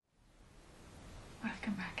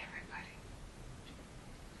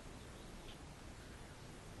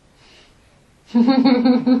I've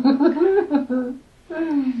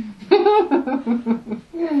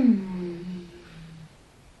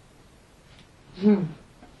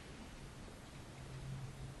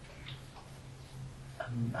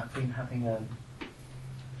been having a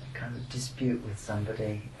kind of dispute with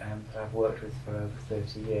somebody that I've worked with for over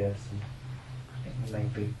 30 years, and I think we may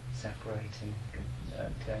be separating,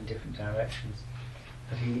 going different directions.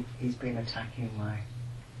 But he's been attacking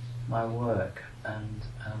my work, and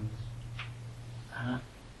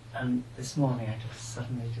this morning I just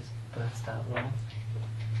suddenly burst out laughing.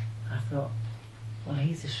 I thought, well,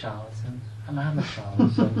 he's a charlatan and I'm a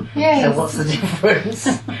charlatan. Yes. So what's the difference?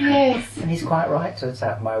 Yes. And he's quite right to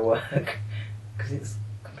attack my work because it's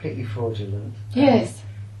completely fraudulent. Yes.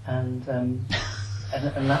 And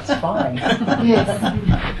that's fine. Yes.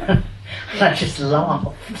 And I just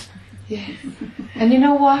laughed. Yes. And you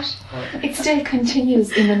know what? It still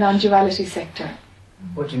continues in the non-duality sector.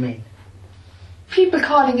 What do you mean? People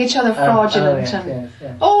calling each other fraudulent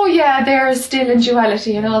Oh yeah, they're still in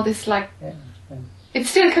duality and all this, like, it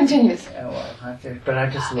still continues. Yeah, well, but I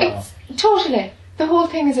just laugh. It's totally. The whole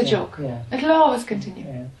thing is a joke. Yeah. It'll always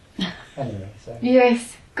continue. Yeah. Anyway, so.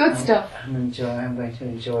 Yes, good stuff. I'm going to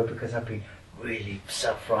enjoy because I've been really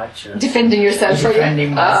self-righteous. Defending yourself.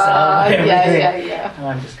 Defending myself. Yeah. And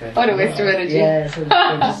I'm just going to... What a waste of energy. Yes, I'm just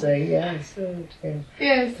going to say, yes.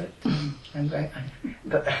 Yes. But,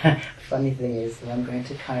 but the funny thing is that I'm going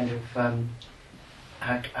to kind of...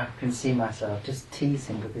 I can see myself just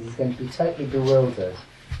teasing because he's going to be totally bewildered.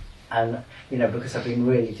 And, because I've been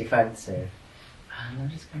really defensive. And I'm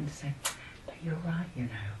just going to say, but you're right, you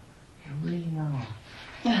really are.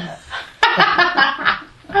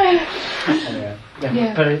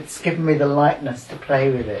 Anyway, but it's given me the lightness to play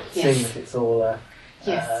with it, seeing that it's all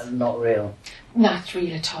not real. Not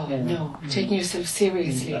real at all, no. Taking yourself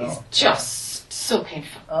seriously is just so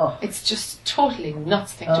painful. Oh. It's just totally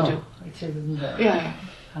nuts thing to do. It is, isn't it? Yeah.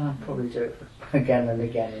 I'll probably do it again and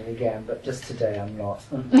again and again, but just today I'm not.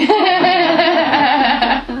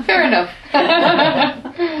 Fair enough.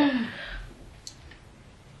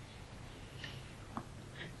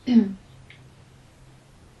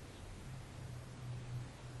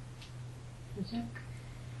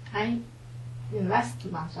 Last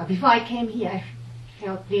month, or before I came here, I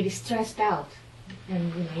felt really stressed out,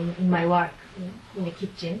 and in my work in the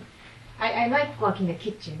kitchen. I like working in the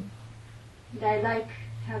kitchen. And I like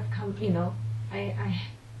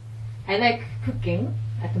I like cooking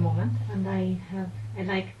at the moment, and I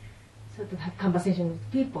like sort of have conversation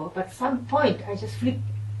with people. But at some point, I just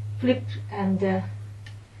flipped, and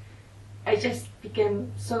I just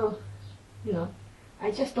became so,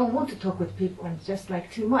 I just don't want to talk with people, and just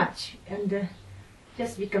like too much, and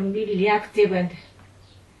just become really reactive. And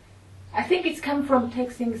I think it's come from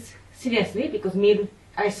take things seriously, because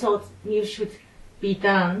I thought meal should be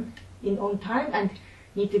done on time and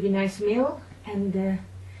need to be nice meal, and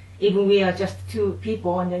even we are just 2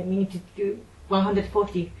 people and we need to do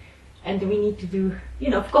 140, and we need to do,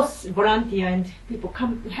 of course volunteer and people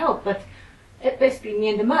come to help, but basically me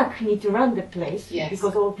and the Mark need to run the place,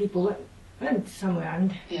 because all people went somewhere,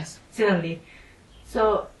 and suddenly,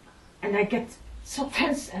 and I get so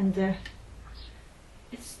tense, and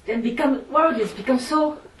it's then world has become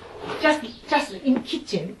so just in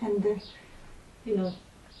kitchen, and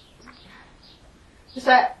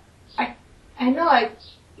so I know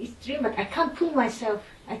it's true, but I couldn't pull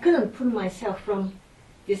myself from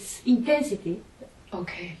this intensity.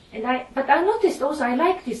 Okay. But I noticed also I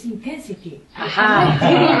like this intensity. Aha.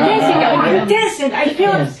 Intense, and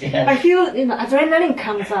I feel adrenaline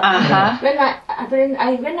comes up. When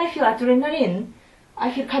I feel adrenaline, I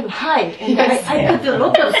feel kind of high, and I could do a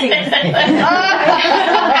lot of things.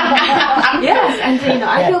 Yes, and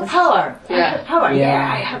I feel power. I feel power.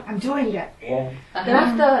 I'm doing that. Yeah. Then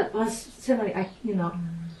after was suddenly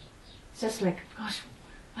just like, gosh,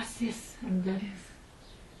 what's this? And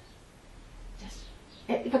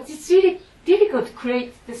but it's really difficult to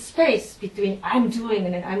create the space between I'm doing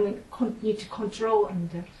and then I need to control, and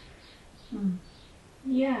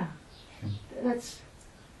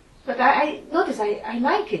but I notice I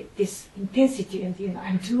like it, this intensity, and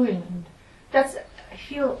I'm doing, and that's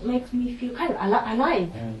makes me feel kind of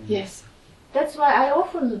alive. Yes. That's why I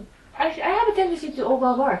have a tendency to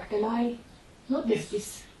overwork. Then I notice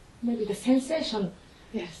this, maybe the sensation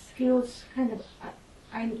feels kind of,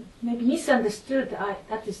 I maybe misunderstood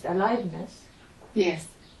that is the aliveness. Yes.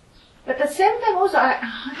 But at the same time also,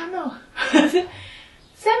 I don't know.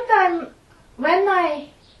 Same time, when I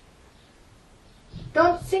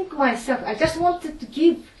don't think myself, I just wanted to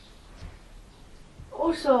give.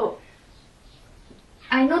 Also,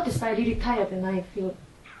 I noticed I'm really tired, and I feel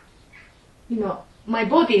my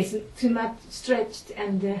body is too much stretched,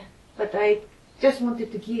 and but I just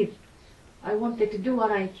wanted to give. I wanted to do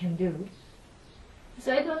what I can do.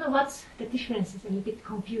 So I don't know what's the difference. I'm a bit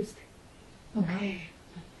confused. Okay.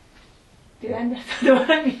 Do you understand what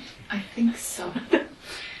I mean? I think so.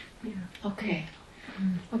 Yeah. Okay.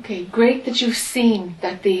 Okay, great that you've seen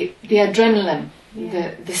that the adrenaline,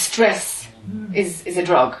 the stress is a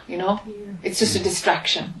drug, Yeah. It's just a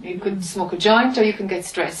distraction. You could smoke a joint or you can get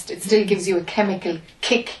stressed. It still gives you a chemical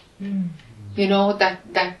kick,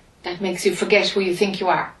 that makes you forget who you think you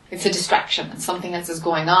are. It's a distraction and something else is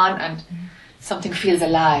going on and something feels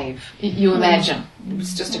alive. You imagine.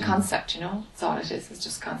 It's just a concept, That's all it is. It's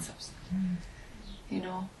just concepts.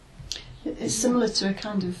 It's similar to a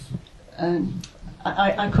kind of,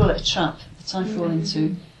 I call it a trap that I fall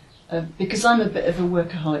into, because I'm a bit of a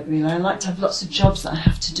workaholic really. I like to have lots of jobs that I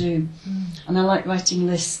have to do, and I like writing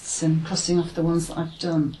lists and crossing off the ones that I've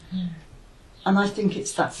done. And I think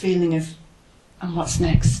it's that feeling of, and what's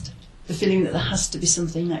next? The feeling that there has to be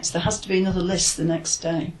something next. There has to be another list the next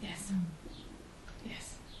day. Yes.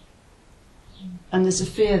 Yes. Mm. Mm. And there's a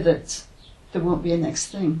fear that there won't be a next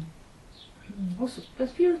thing. Also, but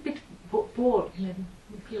feel a bit bored, maybe.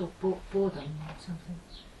 You feel boredom or something.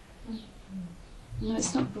 No,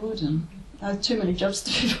 it's not boredom. I have too many jobs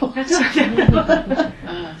to do.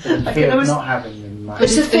 The fear of not having them. Might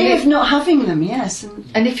It's the fear of not having them, yes.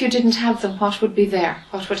 And if you didn't have them, what would be there?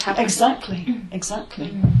 What would happen? Exactly,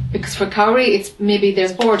 exactly. Because for Kauri, it's maybe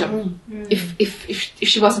there's boredom. If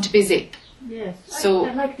she wasn't busy. Yes. So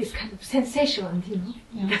I like this kind of sensation,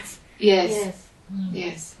 Yeah. That's, yes, yes.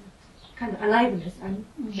 yes, Kind of aliveness.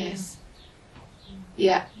 yes,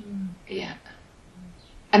 yeah, yeah.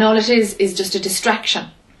 And all it is just a distraction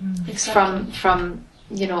Exactly. from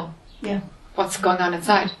Yeah. what's going on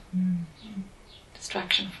inside.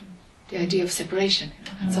 Distraction from the idea of separation.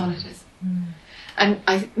 That's all it is. And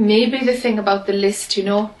maybe the thing about the list,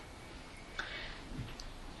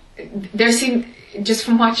 there seem, just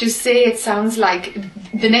from what you say, it sounds like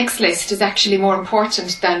the next list is actually more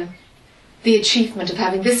important than the achievement of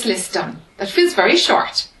having this list done. That feels very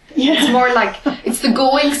short. Yeah. It's more like it's the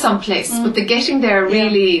going someplace, but the getting there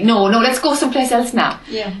really, no, let's go someplace else now.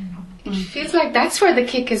 Yeah. It feels like that's where the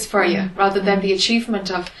kick is for you, rather than the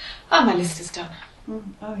achievement of, my list is done.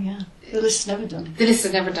 Oh yeah. The list's never done. The list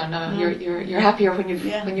is never done. No, you're happier when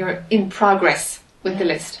when you're in progress with the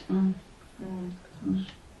list.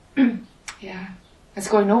 Yeah, it's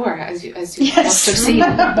going nowhere, as you must have seen.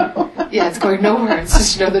 Yeah, it's going nowhere. It's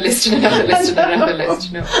just another list and another list and another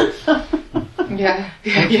list. Yeah.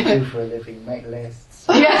 do for a living, make lists.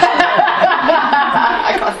 Yeah.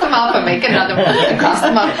 I cross them off and make another one and cross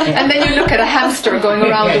them off. And then you look at a hamster going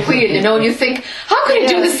around the wheel, and you think, how can it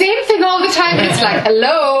do the same thing all the time? And it's like,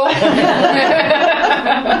 hello.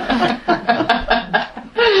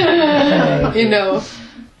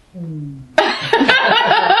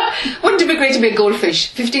 Wouldn't it be great to be a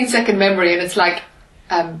goldfish? 15-second memory, and it's like,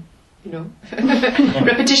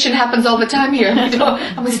 repetition happens all the time here,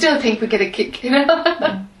 and we still think we get a kick,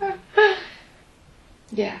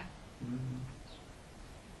 Yeah.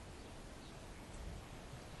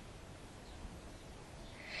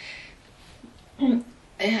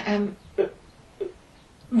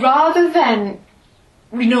 Rather than,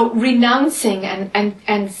 renouncing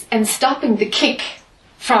and stopping the kick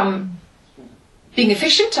from being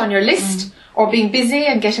efficient on your list or being busy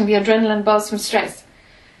and getting the adrenaline buzz from stress,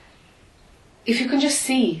 if you can just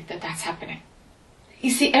see that that's happening.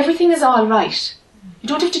 You see, everything is all right. You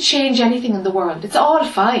don't have to change anything in the world. It's all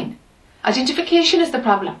fine. Identification is the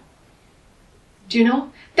problem. Do you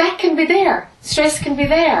know? That can be there. Stress can be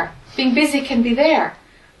there. Being busy can be there.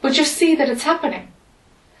 But you see that it's happening.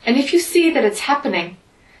 And if you see that it's happening,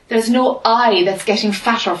 there's no I that's getting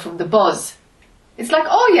fatter from the buzz. It's like,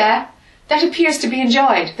 oh yeah, that appears to be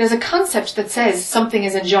enjoyed. There's a concept that says something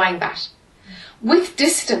is enjoying that. With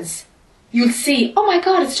distance, you'll see, oh my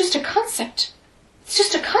God, it's just a concept. It's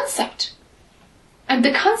just a concept. And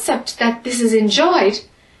the concept that this is enjoyed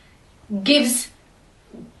gives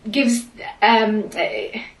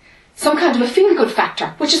some kind of a feel-good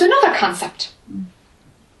factor, which is another concept.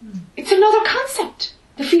 It's another concept,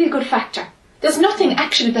 the feel-good factor. There's nothing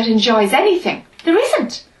actually that enjoys anything. There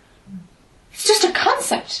isn't. It's just a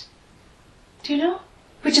concept. Do you know?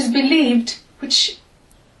 Which is believed, which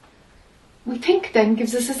we think then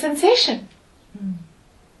gives us a sensation.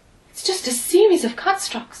 It's just a series of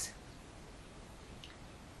constructs.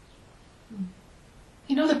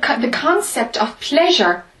 The concept of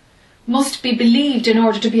pleasure must be believed in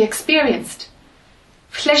order to be experienced.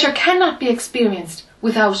 Pleasure cannot be experienced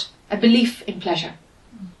without a belief in pleasure.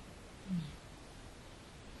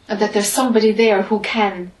 and that there's somebody there who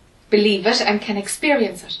can believe it and can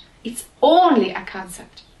experience it. It's only a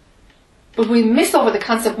concept. But we miss over the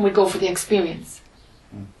concept and we go for the experience.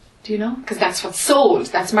 Do you know? Because that's what's sold,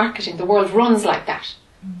 that's marketing. The world runs like that.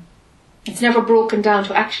 It's never broken down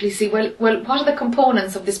to actually see, well, what are the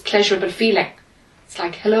components of this pleasurable feeling? It's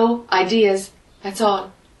like, hello, ideas, that's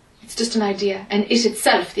all. It's just an idea. And it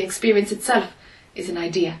itself, the experience itself, is an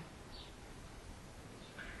idea.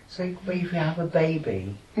 So if you have a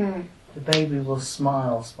baby, the baby will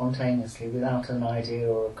smile spontaneously without an idea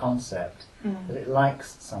or a concept that it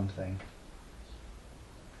likes something.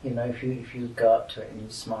 You know, if you go up to it and you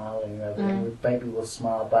smile, and the baby will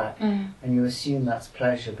smile back, and you assume that's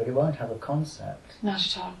pleasure, but it won't have a concept. Not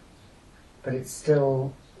at all. But it's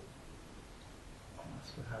still,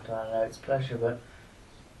 how do I know it's pleasure? But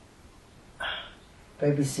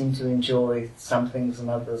babies seem to enjoy some things and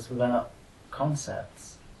others without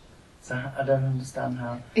concepts. So I don't understand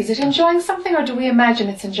how. Is it enjoying something, or do we imagine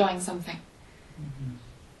it's enjoying something?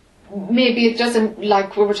 Maybe it doesn't,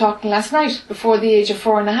 like we were talking last night, before the age of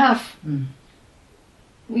 4.5.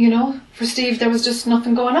 You know, for Steve there was just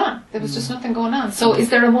nothing going on. There was just nothing going on. So is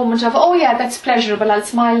there a moment of, oh yeah, that's pleasurable, I'll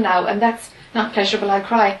smile now, and that's not pleasurable, I'll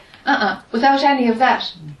cry. Without any of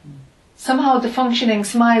that. Somehow the functioning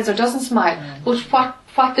smiles or doesn't smile. But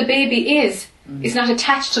what the baby is not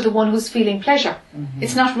attached to the one who's feeling pleasure.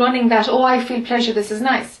 It's not running that, oh, I feel pleasure, this is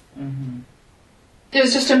nice.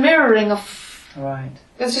 There's just a mirroring of... Right.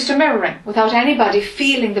 There's just a mirroring without anybody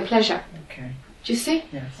feeling the pleasure. Okay. Do you see?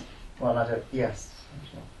 Yes. Well, I don't... Yes.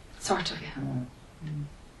 Sort of, yeah.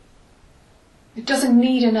 It doesn't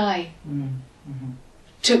need an eye.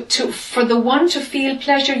 For the one to feel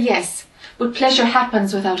pleasure, yes. But pleasure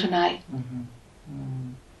happens without an eye.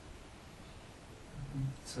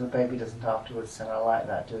 So the baby doesn't afterwards say, I like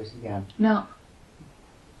that, do it again. No.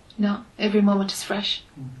 No. Every moment is fresh.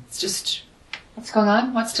 It's just, what's going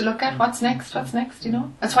on? What's to look at? What's next? What's next? You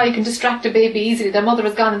know? That's why you can distract a baby easily. Their mother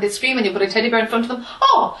is gone and they scream and you put a teddy bear in front of them.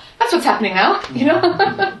 Oh, that's what's happening now. You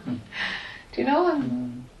know? Do you know?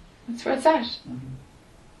 And that's where it's at.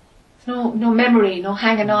 There's no memory, no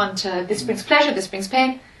hanging on to this brings pleasure, this brings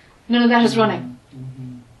pain. None of that is running.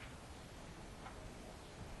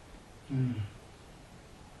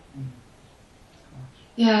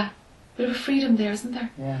 Yeah, bit of a freedom there, isn't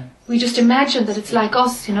there? Yeah. We just imagine that it's like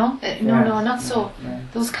us, you know. No, not so. Yeah.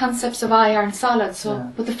 Those concepts of I aren't solid,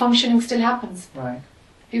 so but the functioning still happens Right.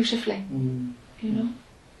 beautifully. You know.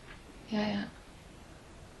 Yeah.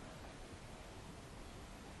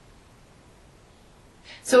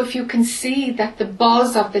 So if you can see that the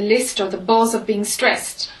buzz of the list or the buzz of being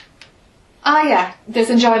stressed, there's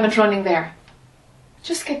enjoyment running there.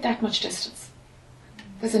 Just get that much distance.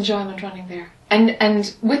 There's enjoyment running there.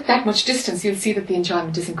 And with that much distance, you'll see that the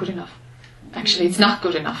enjoyment isn't good enough. Actually, it's not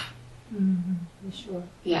good enough. Sure.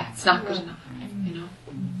 Yeah, it's not good enough, you know.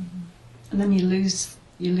 And then you lose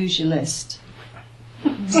your list.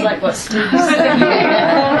 It's like what Steve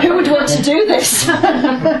said. Who would want to do this?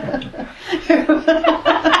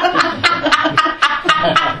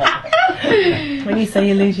 When you say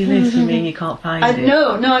you lose your list, you mean you can't find it?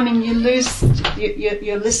 No, I mean you lose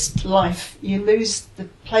your list life. You lose the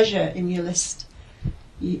pleasure in your list.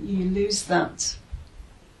 You lose that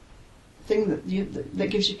thing that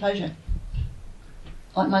gives you pleasure.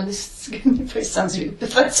 Like my lists. It sounds really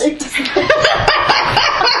pathetic.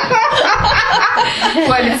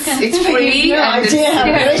 Well, it's free. No and idea how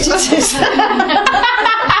great it is.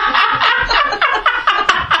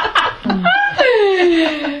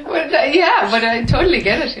 Well, but I totally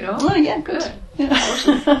get it, you know. Oh yeah, good.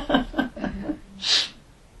 Yeah.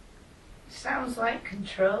 Sounds like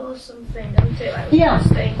control or something, doesn't it? Like Yeah.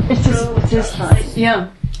 stay in control. It is like, yeah.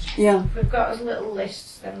 If we've got us little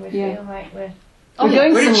lists, then we feel like we're...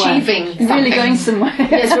 We're achieving You're something. really going somewhere.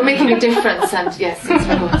 Yes, we're making a difference, and yes, we're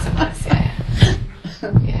going someplace.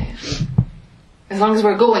 Yeah. As long as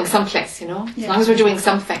we're going someplace, you know. As long as we're doing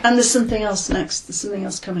something. And there's something else next. There's something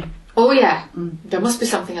else coming. Oh yeah, there must be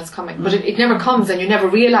something else coming, but it never comes, and you never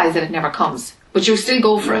realise that it never comes. But you still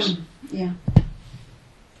go for it. Yeah.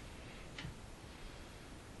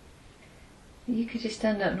 You could just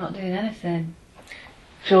end up not doing anything.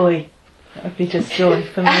 Joy. That would be just joy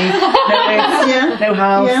for me. No lists, no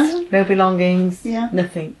house, no belongings,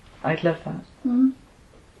 nothing. I'd love that. And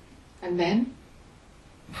then?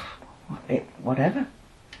 Whatever.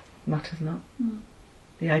 Matters not.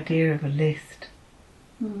 The idea of a list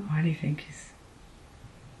or anything is...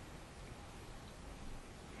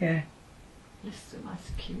 Yeah. Lists are my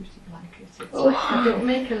security blanket. Oh. I don't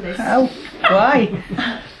make a list. How? Why?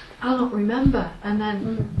 I'll not remember, and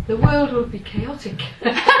then the world will be chaotic.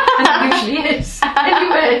 And it usually is.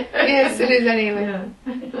 Anyway. Yes, it is anyway.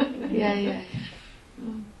 Yeah. Yeah.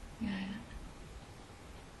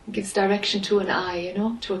 It gives direction to an eye,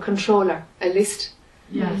 to a controller. A list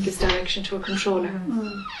gives direction to a controller.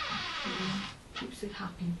 Keeps it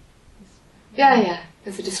happy. Yeah.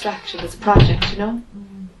 There's a distraction, there's a project,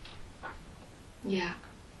 Yeah.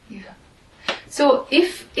 So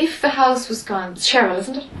if the house was gone, Cheryl,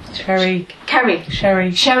 isn't it? Sherry,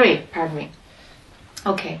 pardon me.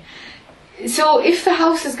 Okay. So if the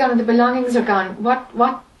house is gone and the belongings are gone,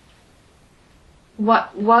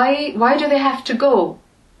 why do they have to go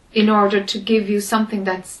in order to give you something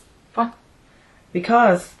that's what?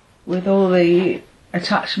 Because with all the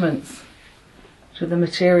attachments to the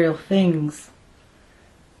material things,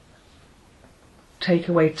 take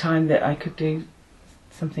away time that I could do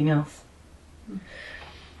something else.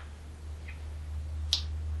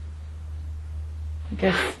 I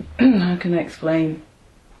guess, how can I explain?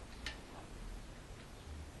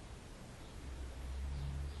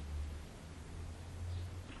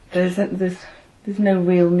 There's no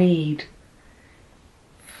real need.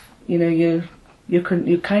 You're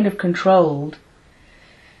kind of controlled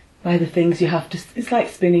by the things you have to. It's like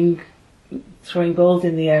throwing balls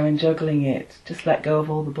in the air and juggling it. Just let go of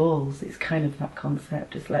all the balls. It's kind of that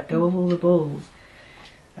concept. Just let go of all the balls,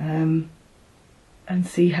 and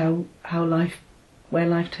see where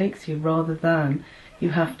life takes you, rather than you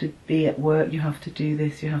have to be at work, you have to do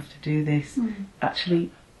this, you have to do this.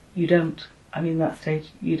 Actually, you don't. That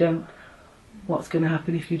stage, you don't. What's going to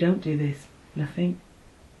happen if you don't do this? Nothing.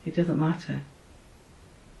 It doesn't matter.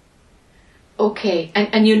 Okay,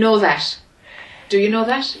 and you know that. Do you know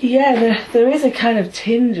that? Yeah, there is a kind of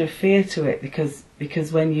tinge of fear to it, because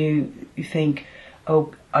when you think,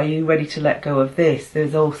 oh, are you ready to let go of this?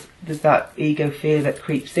 There's that ego fear that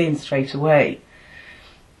creeps in straight away.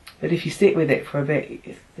 But if you sit with it for a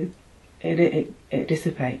bit, it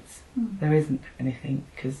dissipates. There isn't anything,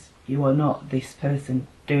 because you are not this person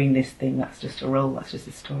doing this thing. That's just a role. That's just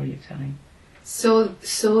a story you're telling. So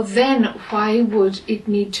then, why would it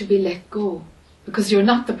need to be let go? Because you're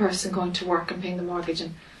not the person going to work and paying the mortgage,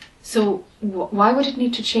 and so why would it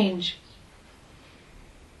need to change?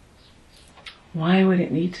 Why would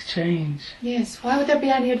it need to change? Yes. Why would there be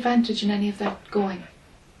any advantage in any of that going?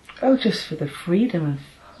 Oh, just for the freedom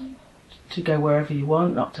to go wherever you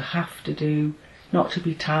want, not to have to do, not to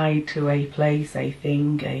be tied to a place, a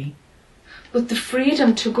thing, But the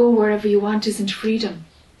freedom to go wherever you want isn't freedom.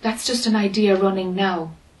 That's just an idea running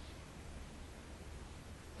now.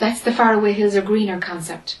 That's the faraway hills are greener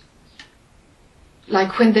concept.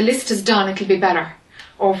 Like when the list is done, it'll be better.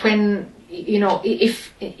 Or when,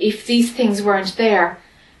 if these things weren't there,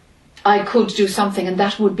 I could do something and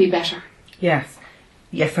that would be better. Yes,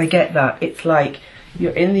 I get that. It's like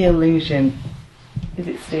you're in the illusion. Is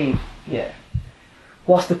it Steve? Yeah.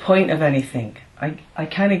 What's the point of anything? I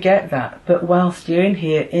kind of get that. But whilst you're in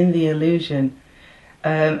here, in the illusion,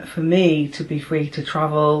 for me to be free to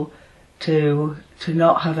travel, to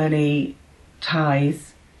not have any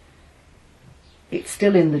ties, it's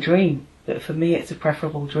still in the dream. But for me, it's a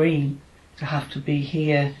preferable dream to have to be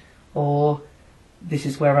here, or this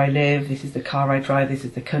is where I live, this is the car I drive, this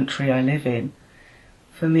is the country I live in.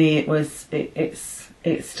 For me, it's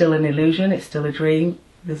still an illusion, it's still a dream.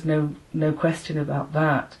 There's no question about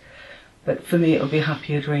that. But for me, it will be a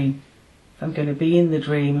happier dream. If I'm going to be in the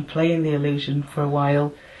dream and play in the illusion for a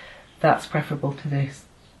while, that's preferable to this.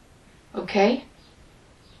 Okay.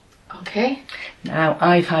 Now,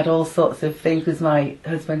 I've had all sorts of things, because my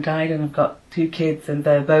husband died and I've got 2 kids, and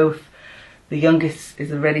they're both, the youngest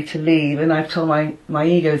is ready to leave, and I've told my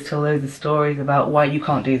ego's told loads of stories about why you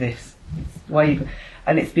can't do this.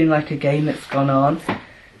 And it's been like a game that's gone on.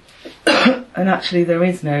 And actually there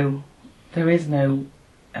is no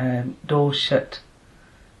door shut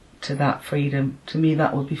to that freedom. To me,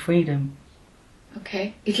 that would be freedom.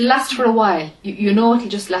 Okay. It'll last for a while. It'll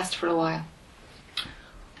just last for a while.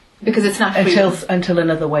 Because it's not freedom. Until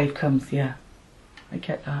another wave comes, yeah. I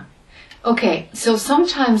get that. Okay, so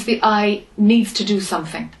sometimes the I needs to do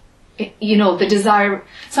something. The desire.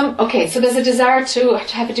 So there's a desire to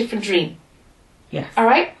have a different dream. Yes. All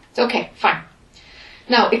right? Okay, fine.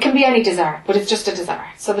 Now, it can be any desire, but it's just a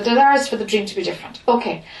desire. So the desire is for the dream to be different.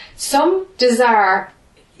 Okay, some desire,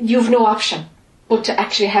 you've no option but to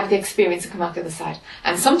actually have the experience and come out the other side.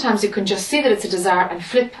 And sometimes you can just see that it's a desire and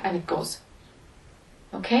flip and it goes.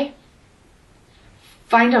 Okay?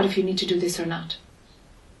 Find out if you need to do this or not.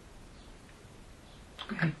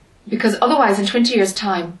 Okay. Because otherwise, in 20 years'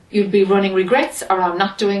 time, you'd be running regrets around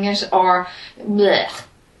not doing it, or bleh,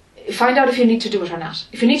 find out if you need to do it or not.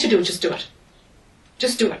 If you need to do it, just do it.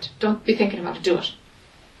 Just do it. Don't be thinking about it. Do it.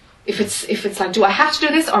 If it's like, do I have to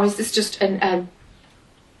do this, or is this just an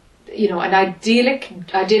idyllic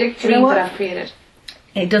dream that I've created?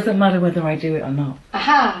 It doesn't matter whether I do it or not.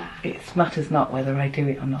 Aha. It matters not whether I do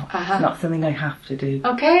it or not. Aha. It's not something I have to do.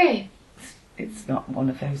 Okay. It's not one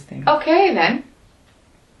of those things. Okay then.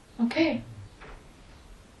 Okay.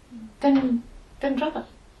 Then drop it.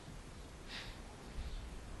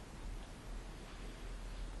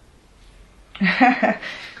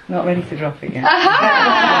 Not ready to drop it yet.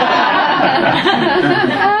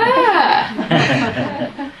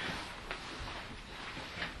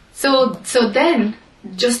 So then,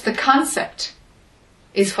 just the concept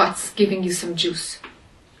is what's giving you some juice.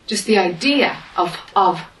 Just the idea of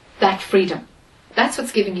that freedom. That's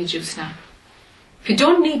what's giving you juice now. If you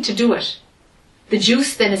don't need to do it, the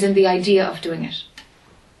juice then is in the idea of doing it.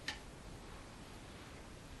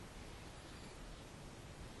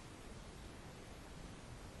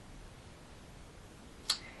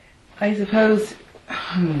 I suppose...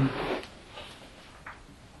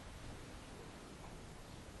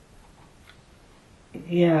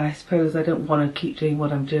 Yeah, I suppose I don't want to keep doing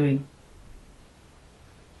what I'm doing.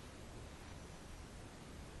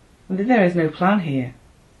 There is no plan here.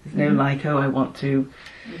 There's no like, oh, I want to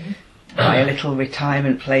buy a little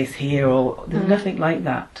retirement place here, or there's nothing like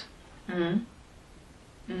that.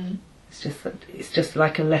 It's just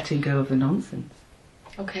like a letting go of the nonsense.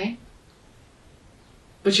 Okay.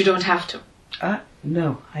 But you don't have to.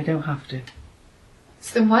 No, I don't have to.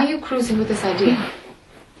 So then why are you cruising with this idea?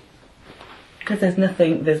 Because there's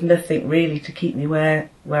nothing really to keep me where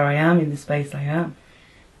I am in the space I am.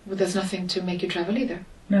 Well, there's nothing to make you travel either.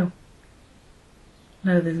 No,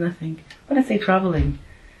 there's nothing. When I say travelling,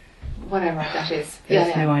 whatever that is.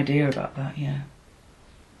 There's no idea about that, yeah.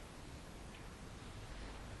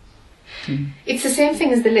 It's the same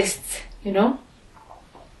thing as the lists, you know?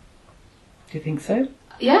 Do you think so?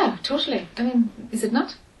 Yeah, totally. I mean, is it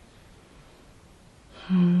not?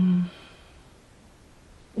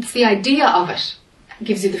 It's the idea of it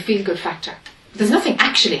gives you the feel-good factor. There's nothing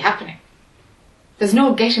actually happening. There's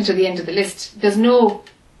no getting to the end of the list. There's no,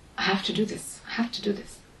 I have to do this. I have to do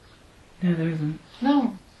this. No, there isn't.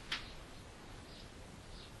 No.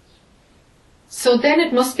 So then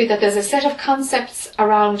it must be that there's a set of concepts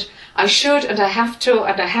around I should and I have to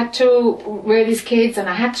and I had to wear these kids and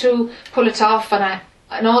I had to pull it off and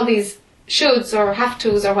all these shoulds or have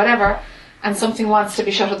tos or whatever, and something wants to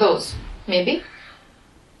be shut of those. Maybe?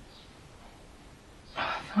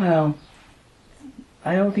 Well,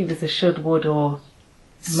 I don't think there's a should, would or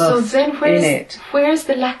must so then in it. Where's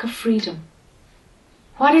the lack of freedom?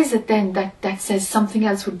 What is it then that says something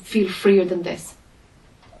else would feel freer than this?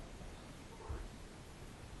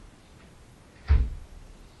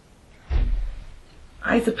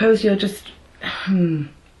 I suppose you're just in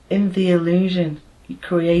the illusion, you're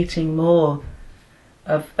creating more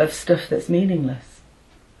of stuff that's meaningless.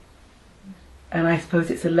 And I suppose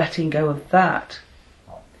it's a letting go of that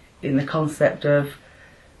in the concept of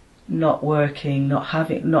not working,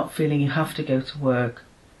 not feeling you have to go to work,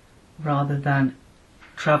 rather than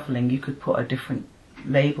travelling. You could put a different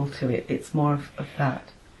label to it. It's more of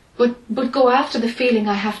that. But go after the feeling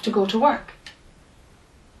I have to go to work.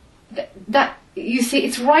 That you see,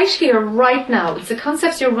 it's right here, right now. It's the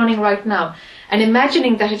concepts you're running right now. And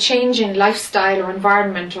imagining that a change in lifestyle or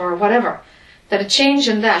environment or whatever, that a change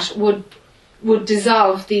in that would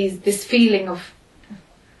dissolve this feeling of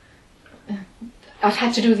I've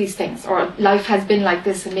had to do these things, or life has been like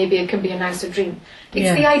this and maybe it can be a nicer dream.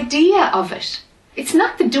 It's the idea of it. It's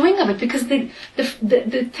not the doing of it, because the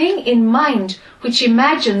thing in mind which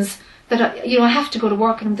imagines that I have to go to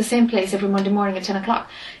work and I'm the same place every Monday morning at 10 o'clock.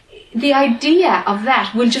 The idea of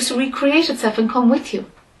that will just recreate itself and come with you.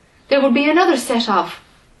 There will be another set of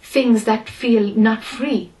things that feel not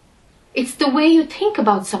free. It's the way you think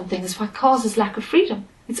about something is what causes lack of freedom.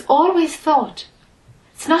 It's always thought.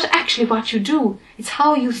 It's not actually what you do, it's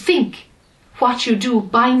how you think. What you do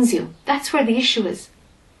binds you. That's where the issue is.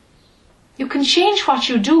 You can change what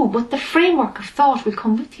you do, but the framework of thought will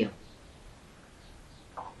come with you.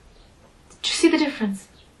 Do you see the difference?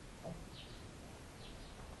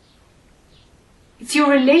 It's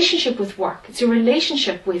your relationship with work. It's your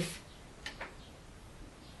relationship with...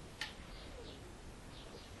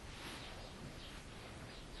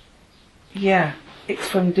 Yeah, it's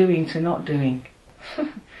from doing to not doing.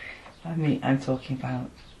 I mean, I'm talking about.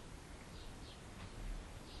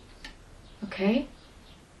 Okay.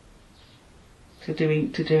 To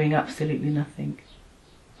doing absolutely nothing.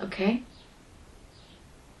 Okay.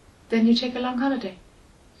 Then you take a long holiday.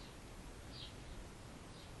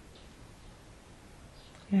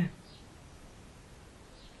 Yeah.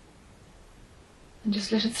 And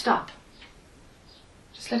just let it stop.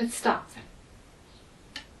 Just let it stop then.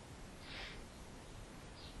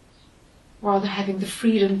 Rather having the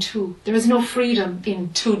freedom to. There is no freedom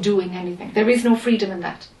in to doing anything. There is no freedom in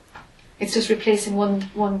that. It's just replacing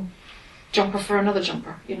one jumper for another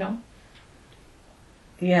jumper, you know?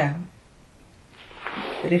 Yeah.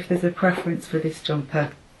 But if there's a preference for this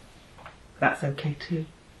jumper, that's okay too.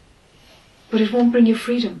 But it won't bring you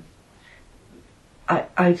freedom.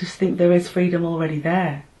 I just think there is freedom already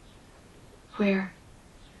there. Where?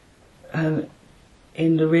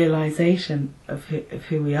 In the realisation of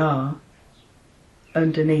who we are,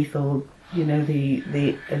 underneath all, you know,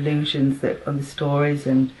 the illusions that and the stories,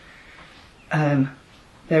 and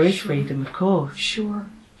there is freedom, of course. Sure.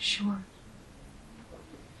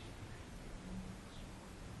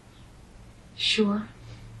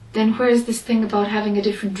 Then where is this thing about having a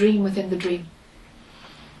different dream within the dream?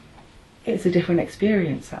 It's a different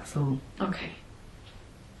experience, that's all. Okay.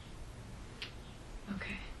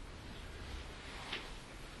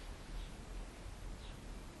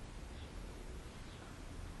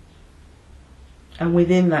 And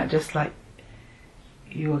within that, just like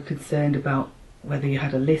you were concerned about whether you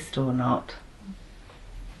had a list or not,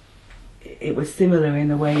 it was similar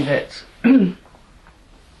in a way that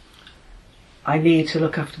I need to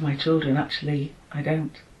look after my children. Actually, I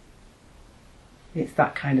don't. It's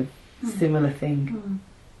that kind of similar thing.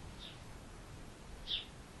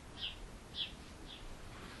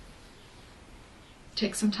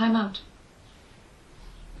 Take some time out.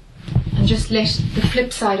 And just let the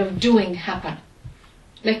flip side of doing happen.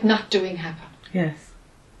 Let not doing happen. Yes.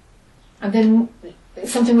 And then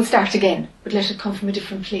something will start again, but let it come from a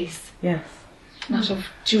different place. Yes. Not of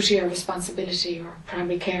duty or responsibility or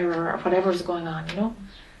primary care or whatever is going on, you know,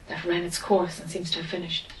 that ran its course and seems to have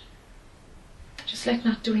finished. Just let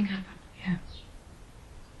not doing happen. Yeah.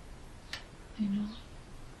 You know.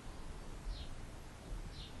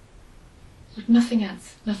 But nothing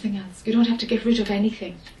else. You don't have to get rid of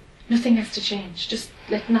anything. Nothing has to change. Just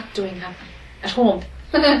let not doing happen. At home.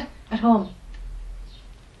 At home.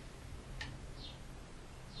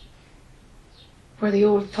 Where the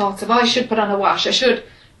old thoughts of, I should put on a wash, I should,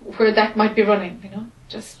 where that might be running, you know.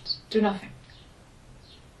 Just do nothing.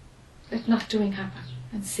 Let not doing happen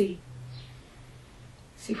and see.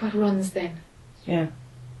 See what runs then. Yeah.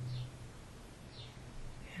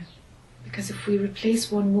 Because if we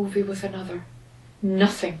replace one movie with another,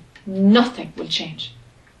 nothing will change.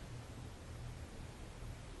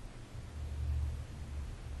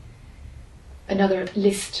 Another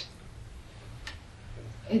list,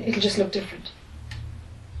 it'll just look different.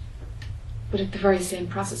 But it's the very same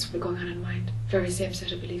process will be going on in mind, very same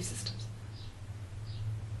set of belief systems.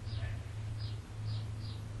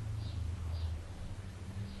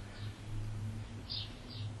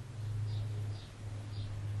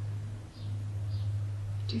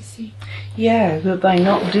 Do you see? Yeah, but by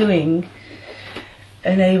not doing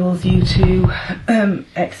enables you to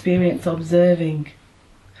experience observing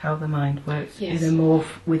how the mind works. Yes.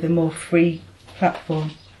 with a more free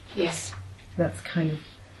platform. Yes. That's kind of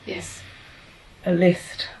Yes. a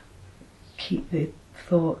list. Keep the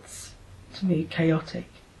thoughts, to me, chaotic.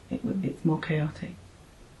 It's more chaotic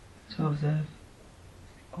to observe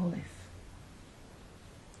all this.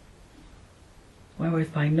 Whereas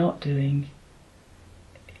by not doing,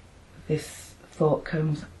 this thought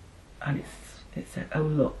comes and it said, oh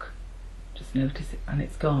look, just notice it, and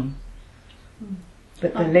it's gone.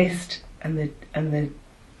 But the list and the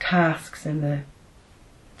tasks and the,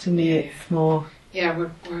 to me, it's more. Yeah,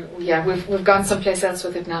 we've gone someplace else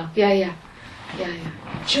with it now. Yeah.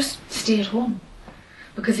 Just stay at home,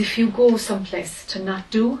 because if you go someplace to not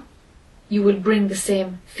do, you will bring the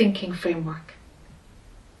same thinking framework.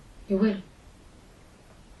 You will.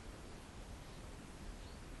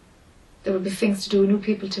 There will be things to do, new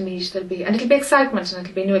people to meet. And it'll be excitement and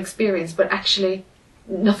it'll be new experience. But actually,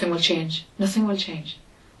 nothing will change. Nothing will change.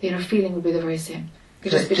 The inner feeling will be the very same.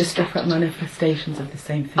 You'll So it's just different manifestations of the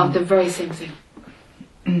same thing. Of the very same thing.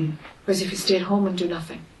 Whereas if you stay at home and do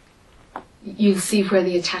nothing, you'll see where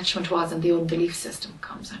the attachment was and the own belief system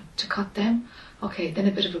comes in. To cut them, okay, then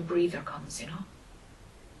a bit of a breather comes, you know.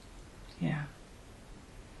 Yeah.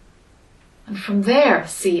 And from there,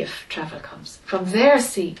 see if travel comes. From there,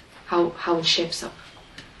 see how it shapes up.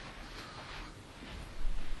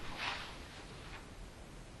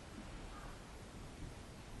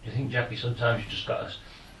 Do you think, Jackie, sometimes you just got to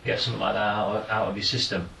get something like that out of your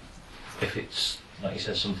system? If it's, like you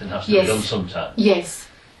said, something has to be done sometime. Yes.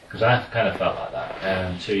 Because I kind of felt like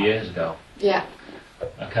that 2 years ago. Yeah.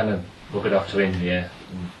 I kind of buggered off to India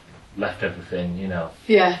and left everything, you know.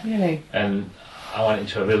 Yeah. Really? And I went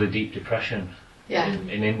into a really deep depression Yeah.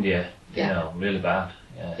 in India, you Yeah. know, really bad.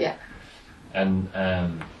 Yeah. Yeah. And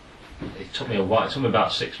it took me a while. It took me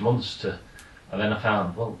about 6 months to, and then I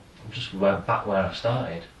found, well, I just went back where I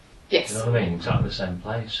started. Yes. You know what I mean? Exactly the same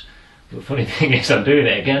place. But the funny thing is, I'm doing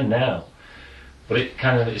it again now. But it's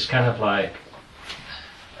kind of like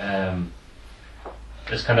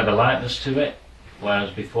there's kind of a lightness to it, whereas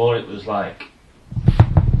before it was like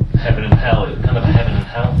heaven and hell. It was kind of a heaven and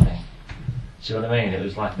hell thing. See what I mean? It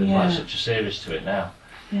was like there's like such a series to it now.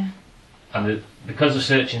 Yeah. And because the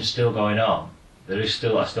searching's still going on, I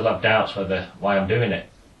still have doubts why I'm doing it.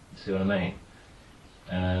 See what I mean?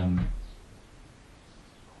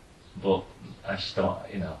 But I just don't,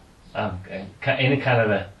 you know, I'm in a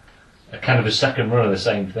kind of a second run of the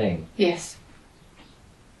same thing. Yes.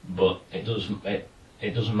 But it doesn't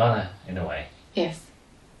matter in a way, Yes.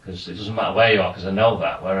 because it doesn't matter where you are, because I know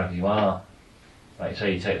that wherever you are, like you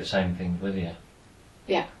say, you take the same things with you.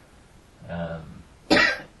 Yeah.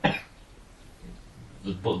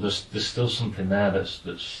 But there's still something there that's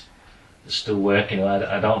still working.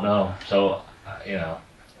 I don't know. So you know.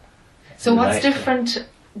 So what's Right. different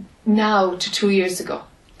now to 2 years ago?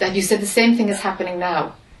 That you said the same thing is happening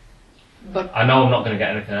now, but I know I'm not going to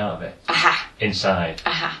get anything out of it aha, inside.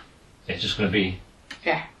 aha, It's just going to be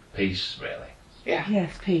yeah, peace, really. yeah,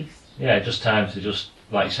 Yes, peace. Yeah, just time to just,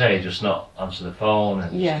 like you say, just not answer the phone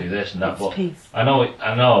and Yeah, just do this and that. it's But peace. I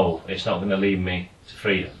know it's not going to lead me to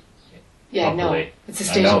freedom. yeah. No, Properly. it's a I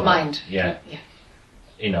state know of that. mind. Yeah. Yeah.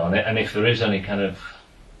 You know, and if there is any kind of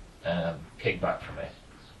kickback from it,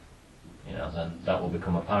 you know, then that will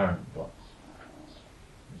become apparent. But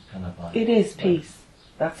it's kind of like It is peace.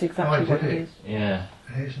 That's exactly I what did it it. is. Yeah.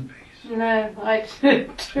 It isn't peace. No, I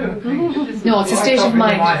did too. No, it's a state I of got rid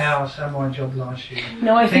mind. my house and my job last year.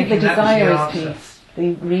 No, I think the Thinking that was the desire is answer. peace.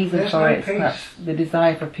 The reason There's for no it is peace. perhaps the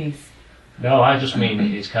desire for peace. No, I just mean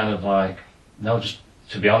it's kind of like, no, just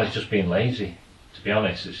to be honest, just being lazy. To be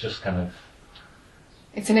honest, it's just kind of.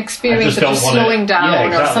 It's an experience of don't just wanna- slowing down yeah, or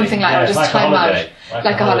exactly. something like Yeah, that, or it's just like a time holiday. out.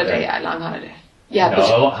 Like a holiday, yeah, a long holiday. Yeah, You but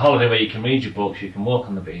know, a holiday where you can read your books, you can walk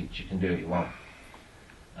on the beach, you can do what you want.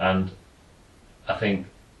 And I think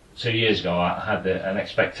 2 years ago I had an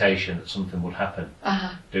expectation that something would happen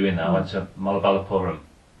uh-huh. doing that. I went to Malaballapuram,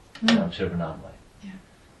 you know, Tiruvannamalai. Yeah.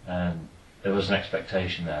 And there was an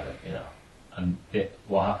expectation there that, you know, and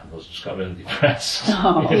what happened was I just got really depressed.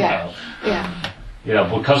 Oh. you Yeah. know. Yeah. You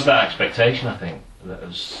know, because that expectation, I think, that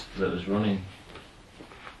was running.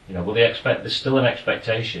 You know, but there's still an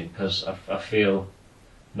expectation, because I feel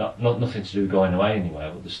nothing to do with going away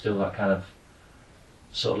anywhere, but there's still that kind of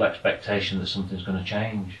sort of expectation that something's going to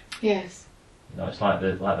change. Yes. You know, it's like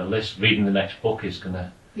the list. Reading the next book is going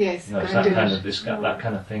to. Yes. You know, it's gonna that do kind it. of that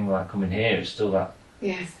kind of thing. Like coming here, it's still that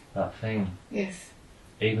Yes. thing. Yes.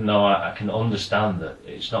 Even though I can understand that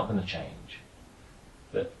it's not going to change,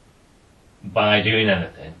 that by doing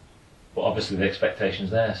anything, but obviously the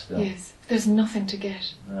expectation's there still. Yes. There's nothing to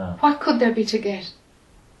get. No. What could there be to get?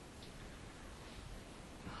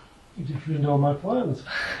 You just ruined all my plans.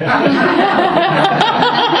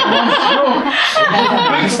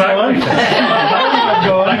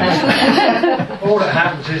 All that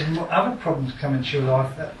happens is other problems come into your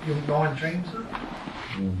life that your mind dreams of.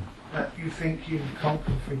 Mm. That you think you've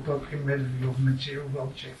conquered through getting rid of your material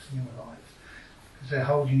objects in your life. Because they're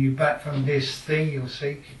holding you back from this thing you're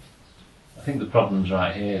seeking. I think the problem's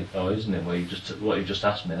right here, though, isn't it? What you just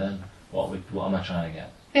asked me then. What am I trying to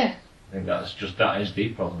get? Yeah. I think that is the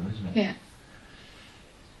problem, isn't it? Yeah.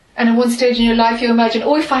 And at one stage in your life you imagine,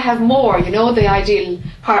 oh, if I have more, you know, the ideal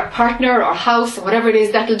partner or house or whatever it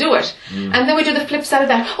is, that'll do it. Mm. And then we do the flip side of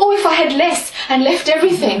that. Oh, if I had less and left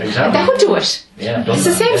everything, Exactly. that would do it. Yeah, I've done It's the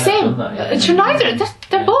that. same. I've done that, yeah. It's neither.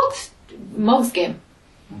 They're Yeah. both mugs game.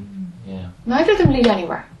 Yeah. Neither of them lead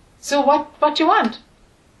anywhere. So what do you want?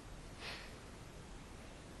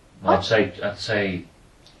 No, I'd say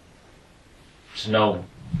to know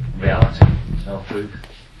reality, to know truth.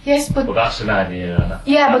 Yes, but But that's an idea. And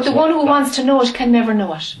yeah, but that's the what- one who wants to know it can never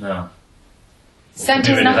know it. No. Santa's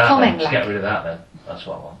Get rid of not that coming, then. like. Get rid of that then. That's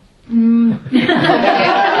what I want.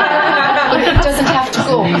 But it doesn't have to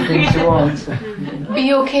go. New things to want.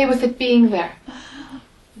 Be okay with it being there.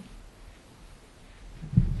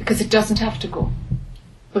 Because it doesn't have to go.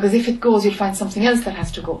 Because if it goes, you'll find something else that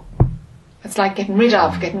has to go. It's like getting rid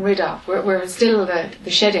of. We're still the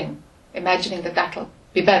shedding, imagining that that'll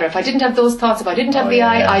be better. If I didn't have those thoughts, if I didn't have the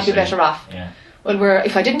eye, I'd be better off. Yeah. Well,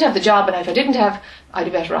 if I didn't have the job and if I didn't have, I'd be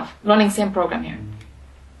better off. Running same program here.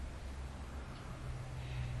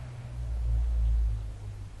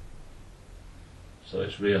 So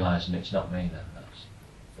it's realising it's not me then.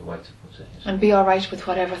 the way to put it. And be alright with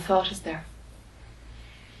whatever thought is there.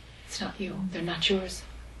 It's not you, they're not yours.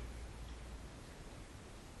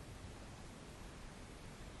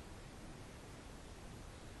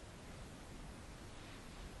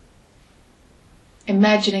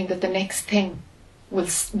 Imagining that the next thing will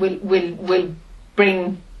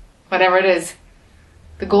bring whatever it is,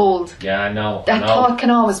 the gold. Yeah, I know. That thought can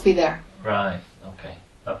always be there. Right, okay.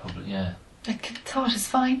 That probably, yeah. That thought is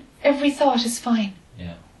fine. Every thought is fine.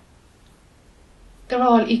 Yeah. They're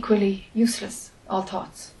all equally useless, all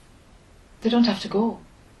thoughts. They don't have to go.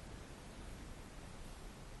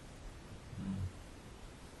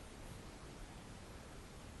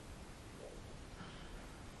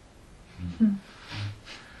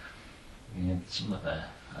 Yeah, something there.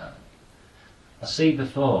 I see the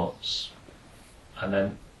thoughts, and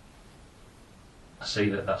then I see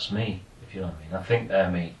that that's me, if you know what I mean. I think they're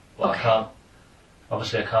me. Well, Okay.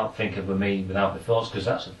 I can't think of a me without the thoughts, because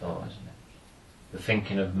that's a thought, isn't it? The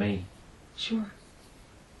thinking of me. Sure.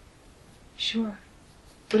 Sure.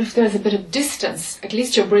 But if there's a bit of distance, at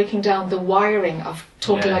least you're breaking down the wiring of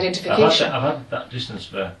total Yeah. identification. I've had that distance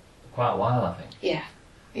for quite a while, I think. Yeah.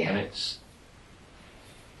 Yeah. And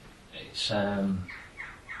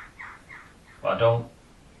but I don't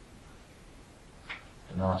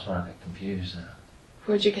know, that's where I get confused.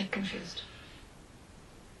 Where'd you get confused?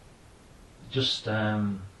 Just,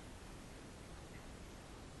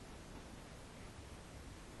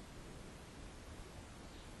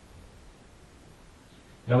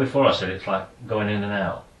 before I said it's like going in and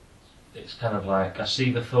out. It's kind of like I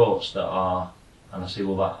see the thoughts that are, and I see,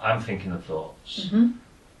 well, that I'm thinking of thoughts. Mm-hmm.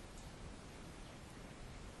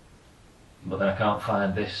 But then I can't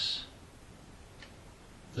find this.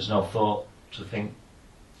 There's no thought to think,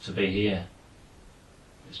 to be here.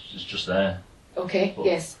 It's just there. Okay, But-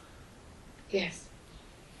 yes. Yes.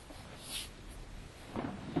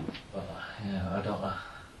 But yeah, I don't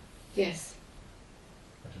Yes.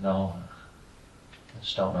 know. I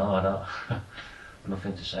just don't know. I don't.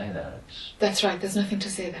 Nothing to say there. That's right, there's nothing to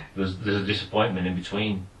say there. There's a disappointment in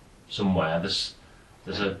between somewhere. There's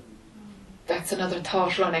a. That's another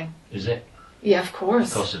thought running. Is it? Yeah, of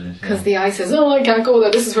course. Of course it is. Because Yeah. the eye says, oh, I can't go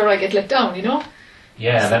there, this is where I get let down, you know?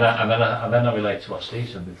 Yeah, So- and then I relate to what Steve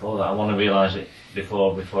said before that. I want to realise it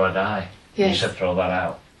before I die. Yes. You said throw that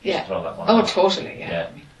out. Yeah. Just throw that one Oh, out. totally, yeah. Yeah.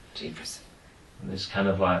 I mean, jeepers. And it's kind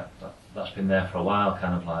of like that's been there for a while.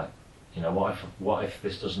 Kind of like, what if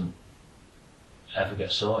this doesn't ever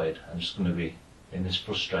get sorted? I'm just going to be in this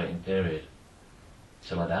frustrating period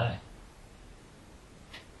till I die.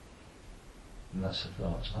 And that's the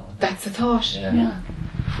thought. It's not. That's a thought. Yeah.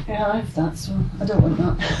 Yeah, I have that, so I don't want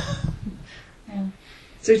that. Yeah.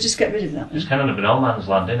 So just get rid of that. It's kind of a no man's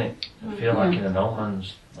land, isn't it? I feel like Yeah. in a no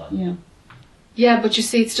man's land. Yeah. Yeah, but you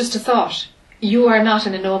see, it's just a thought. You are not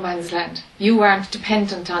in a no man's land. You aren't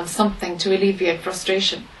dependent on something to alleviate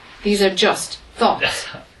frustration. These are just thoughts,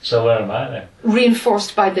 So where am I then?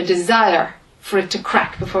 reinforced by the desire for it to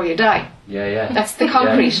crack before you die. Yeah. That's the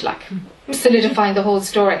concrete, like, solidifying the whole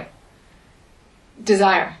story.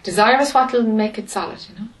 Desire. Desire is what will make it solid,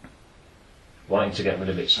 you know? Wanting to get rid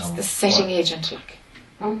of it It's somewhere. the setting agent, like.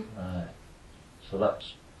 Right. So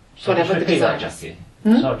that's. Whatever just the repeat that, desire is. Jackie.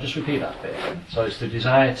 Hmm? So just repeat that bit. So it's the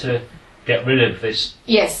desire to get rid of this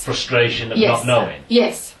Yes. frustration of Yes. not knowing.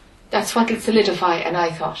 Yes. That's what will solidify an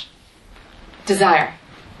I thought. Desire.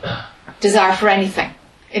 Desire for anything.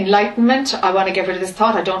 Enlightenment. I want to get rid of this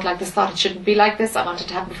thought. I don't like this thought. It shouldn't be like this. I want it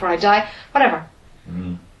to happen before I die. Whatever.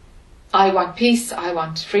 Mm. I want peace. I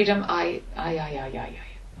want freedom. I.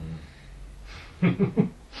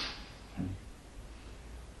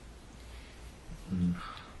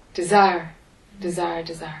 Desire. Desire.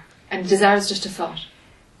 Desire. And desire is just a thought.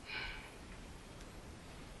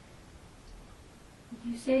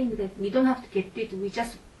 You're saying that we don't have to get rid. We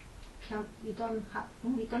just can't. We don't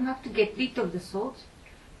have to get rid of the thoughts,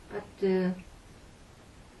 but what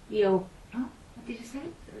did you say?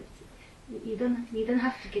 You don't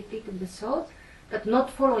have to get rid of the thoughts, but not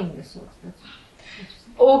following the thoughts. That's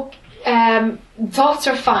what you Oh, thoughts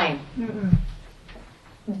are fine. say.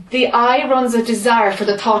 The I runs a desire for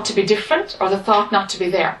the thought to be different or the thought not to be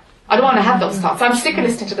there. I don't want to have those thoughts. I'm sick of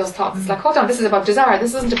listening to those thoughts. It's like, hold on, this is about desire.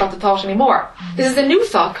 This isn't about the thought anymore. This is a new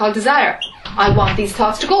thought called desire. I want these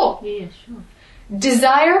thoughts to go. Yeah, sure.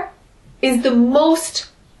 Desire is the most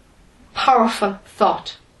powerful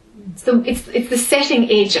thought. It's the setting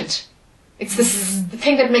agent. It's the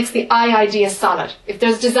thing that makes the I idea solid. If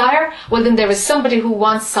there's desire, well then there is somebody who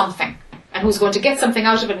wants something and who's going to get something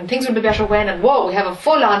out of it and things will be better when, and whoa, we have a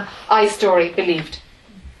full-on I story believed.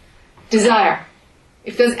 Desire.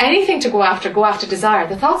 If there's anything to go after desire.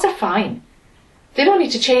 The thoughts are fine. They don't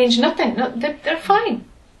need to change nothing. No, they're fine.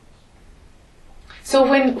 So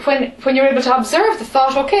when you're able to observe the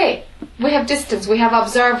thought, okay, we have distance, we have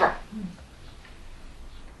observer.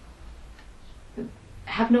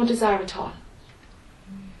 Have no desire at all.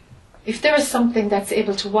 If there is something that's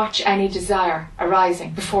able to watch any desire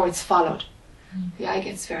arising before it's followed, the eye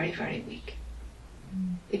gets very, very weak.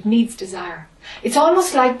 It needs desire. It's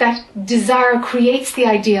almost like that desire creates the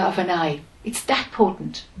idea of an eye. It's that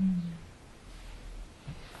potent. And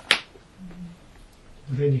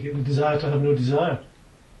then you get the desire to have no desire.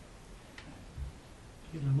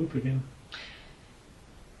 You know, loop again.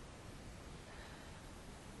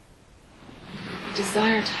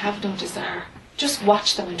 Desire to have no desire. Just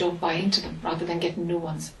watch them and don't buy into them rather than getting new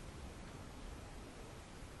ones.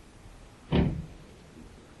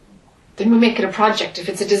 Then we make it a project. If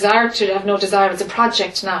it's a desire to have no desire, it's a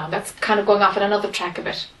project now. That's kind of going off on another track a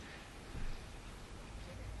bit.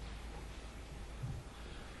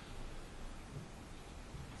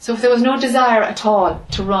 So if there was no desire at all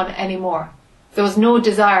to run anymore, if there was no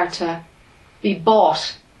desire to be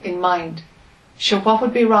bought in mind, sure, what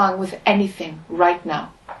would be wrong with anything right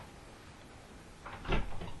now?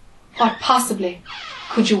 What possibly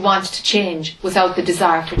could you want to change without the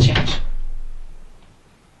desire for change?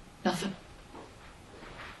 Nothing.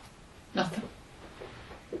 Nothing.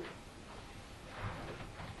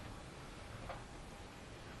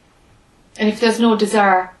 And if there's no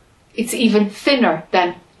desire, it's even thinner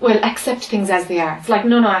than, well, accept things as they are. It's like,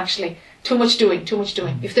 no, actually, too much doing.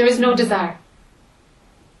 If there is no desire,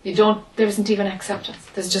 there isn't even acceptance.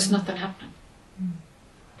 There's just nothing happening.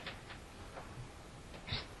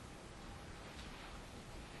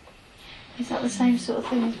 Is that the same sort of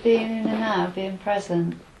thing as being in the now, being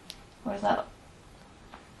present? Or is that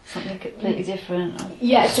something completely different?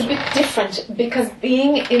 Yeah, it's a bit different because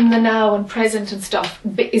being in the now and present and stuff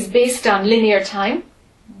is based on linear time.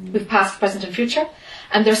 We've past, present and future.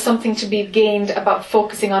 And there's something to be gained about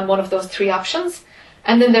focusing on one of those three options.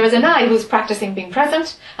 And then there is an I who's practicing being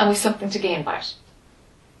present and we've something to gain by it.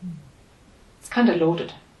 It's kind of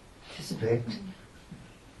loaded. Just a bit.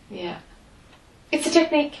 Yeah. It's a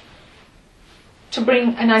technique to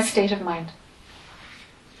bring a nice state of mind.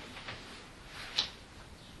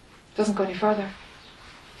 Doesn't go any further.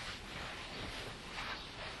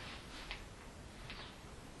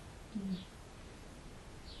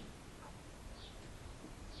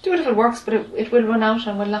 Do it if it works, but it will run out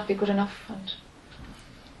and will not be good enough. And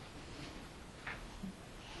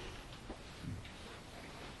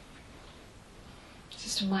it's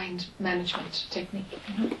just a mind management technique,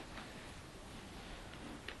 you know.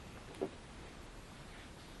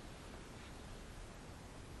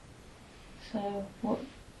 So, what?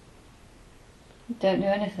 Don't do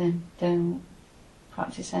anything. Don't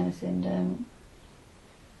practice anything. Don't.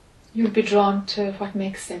 You'll be drawn to what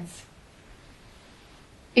makes sense.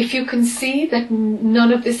 If you can see that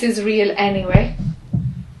none of this is real anyway,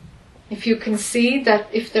 if you can see that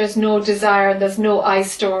if there's no desire and there's no I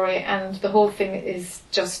story and the whole thing is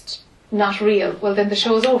just not real, well then the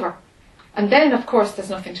show's over. And then of course there's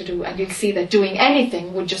nothing to do and you'll see that doing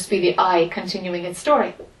anything would just be the I continuing its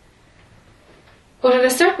story. But at a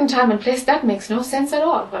certain time and place that makes no sense at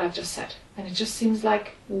all, what I've just said. And it just seems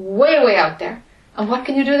like way, way out there. And what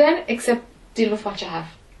can you do then except deal with what you have?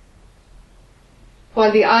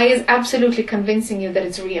 While the I is absolutely convincing you that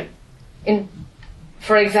it's real.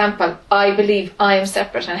 For example, I believe I am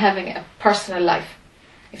separate and having a personal life.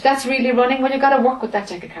 If that's really running, well, you've got to work with that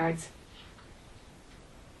deck of cards.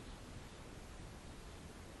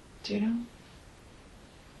 Do you know?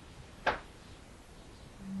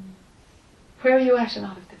 Where are you at in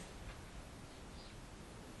all of this?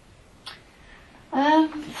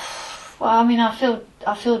 Well, I mean, I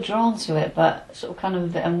feel drawn to it, but sort of kind of a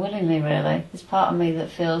bit unwillingly, really. There's part of me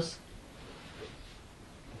that feels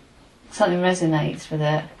something resonates with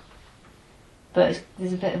it, but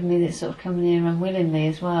there's a bit of me that's sort of coming here unwillingly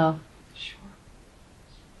as well. Sure.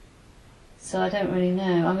 So I don't really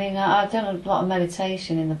know. I mean, I've done a lot of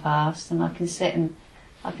meditation in the past, and I can sit and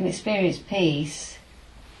I can experience peace.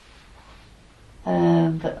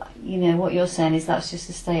 But you know what you're saying is that's just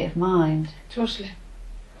a state of mind. Totally.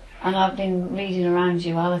 And I've been reading around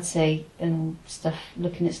duality and stuff,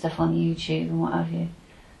 looking at stuff on YouTube and what have you.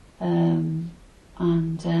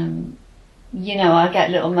 You know, I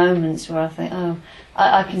get little moments where I think, oh,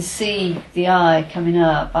 I can see the I coming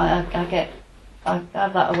up. I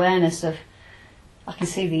have that awareness of, I can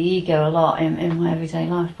see the ego a lot in my everyday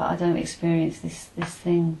life, but I don't experience this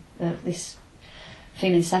thing, this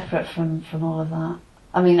feeling separate from all of that.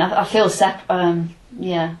 I mean, I feel separate.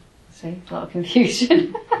 Yeah. See, a lot of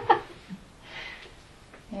confusion.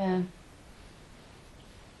 Yeah.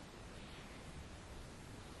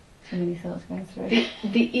 Too many thoughts going through.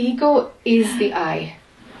 The ego is the I.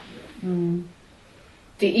 Mm.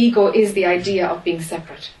 The ego is the idea of being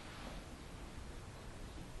separate.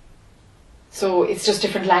 So it's just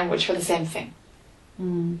different language for the same thing.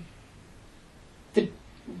 Mm.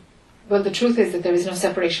 Well, the truth is that there is no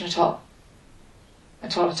separation at all.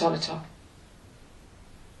 At all, at all, at all.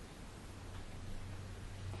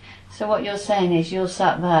 So what you're saying is you're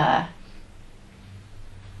sat there,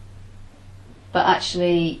 but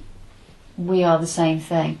actually we are the same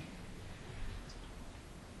thing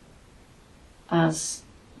as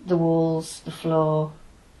the walls, the floor.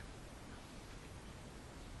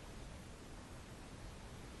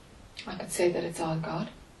 I could say that it's all God.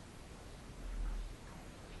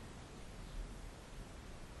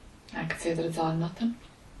 I could say that it's all nothing.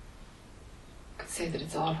 I could say that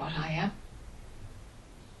it's all what I am.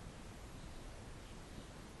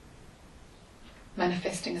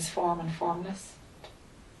 Manifesting as form and formless.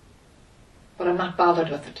 But I'm not bothered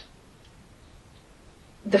with it.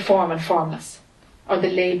 The form and formless, or the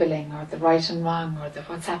labelling, or the right and wrong, or the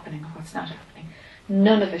what's happening or what's not happening.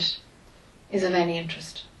 None of it is of any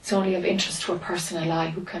interest. It's only of interest to a personal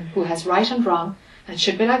I who has right and wrong, and it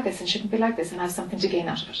should be like this and shouldn't be like this, and has something to gain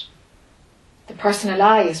out of it. The personal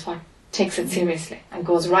I is what takes it seriously and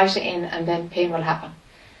goes right in, and then pain will happen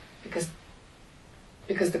because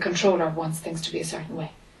the controller wants things to be a certain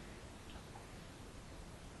way.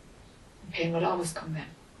 And pain will always come then.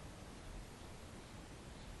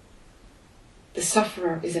 The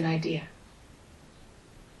sufferer is an idea.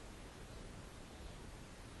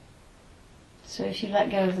 So if you let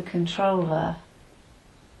go of the controller,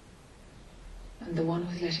 and the one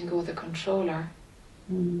who's letting go of the controller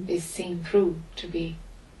mm. is seen through to be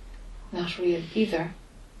not real either,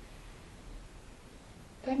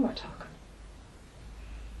 then we're talking.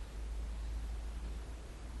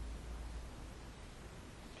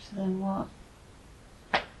 So then what?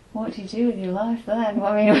 What do you do with your life then?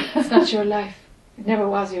 I mean, It's not your life. It never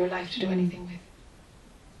was your life to do anything with.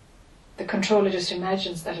 The controller just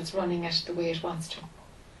imagines that it's running it the way it wants to,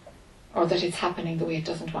 or that it's happening the way it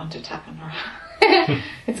doesn't want it to happen, or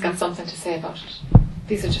it's got something to say about it.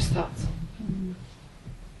 These are just thoughts. mm.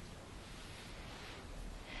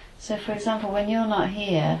 So for example, when you're not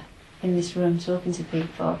here in this room talking to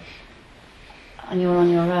people and you're on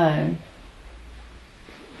your own,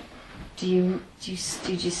 do you just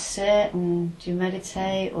sit and do you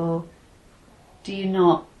meditate, or do you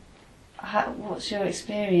not? What's your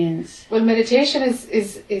experience? Well, meditation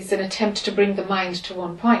is an attempt to bring the mind to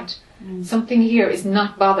one point. Mm. Something here is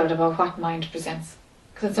not bothered about what mind presents,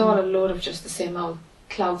 because it's all a load of just the same old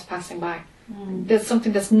clouds passing by. Mm. There's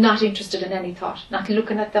something that's not interested in any thought, not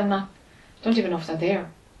looking at them, don't even know if they're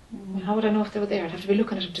there. Mm. How would I know if they were there? I'd have to be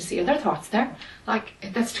looking at them to see, are there thoughts there? Like,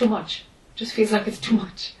 that's too much. It just feels like it's too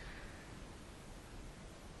much.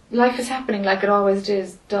 Life is happening like it always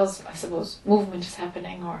does, I suppose. Movement is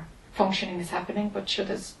happening, or functioning is happening, but sure,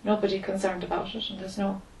 there's nobody concerned about it, and there's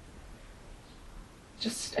no...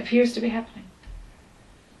 just appears to be happening.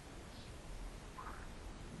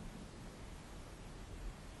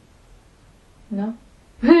 No?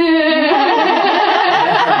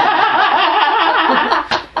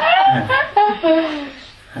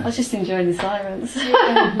 I was just enjoying the silence.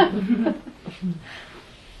 Yeah.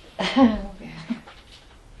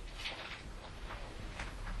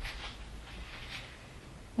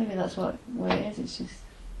 Maybe that's what it is. It's just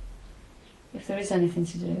if there is anything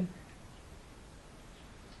to do.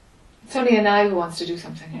 It's only an I who wants to do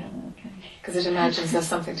something, you know, Okay. because it imagines there's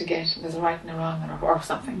something to get, and there's a right and a wrong, or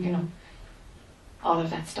something, you know. All of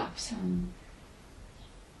that stops. Mm.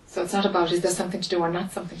 So it's not about is there something to do or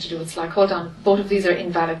not something to do. It's like, hold on, both of these are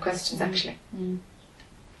invalid questions, actually. Mm.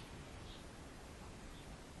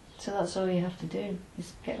 So that's all you have to do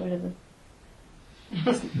is get rid of them.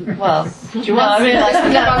 Well, Do you want, I realise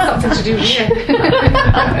you want something to do here?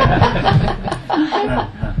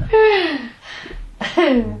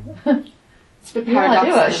 It's a bit yeah, I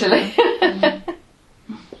do paradoxical. actually.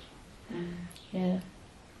 Yeah.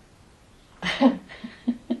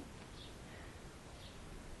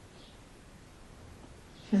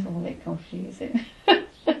 It's all a bit confusing.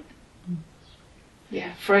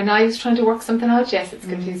 Yeah, for an I who's trying to work something out, yes, it's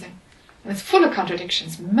confusing. And it's full of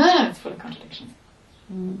contradictions. Man, it's full of contradictions.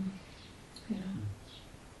 Mm. You know.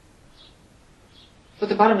 But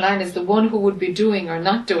the bottom line is the one who would be doing or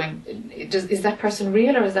not doing, is that person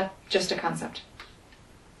real, or is that just a concept?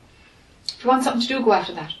 If you want something to do, go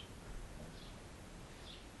after that.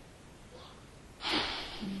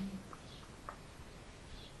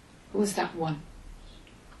 Who is that one?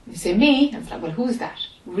 You say me, and it's like, well, who's that?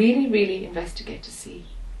 Really, really investigate to see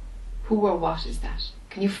who or what is that.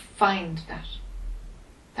 Can you find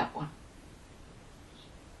that one?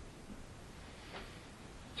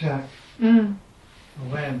 Jack, Mm.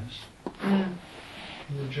 awareness. Mm.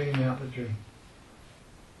 In the dream, out the dream.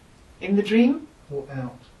 In the dream? Or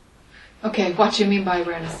out. Okay, what do you mean by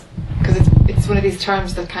awareness? Because it's one of these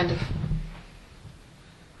terms that kind of...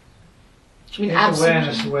 Do you mean Is absolute?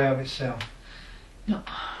 awareness aware of itself? No.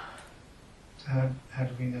 So how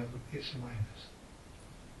do we know it's awareness?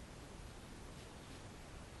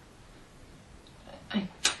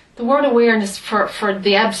 The word awareness for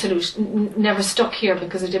the absolute never stuck here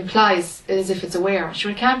because it implies as if it's aware.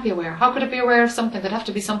 Sure, it can't be aware. How could it be aware of something? There'd have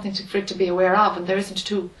to be something for it to be aware of, and there isn't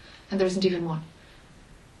two, and there isn't even one.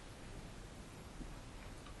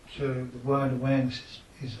 So the word awareness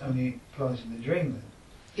is only applies in the dream then?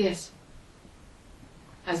 Yes.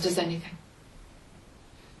 As does anything.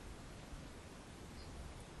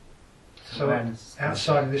 So Awareness.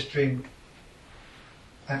 outside of this dream,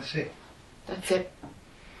 that's it. That's it.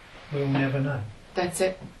 We'll never know. That's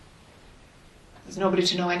it. There's nobody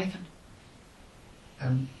to know anything.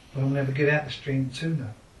 And we'll never get out the stream to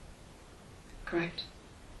know. Correct.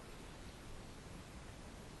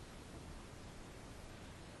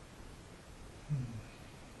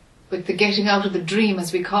 But the getting out of the dream,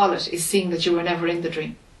 as we call it, is seeing that you were never in the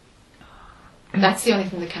dream. That's the only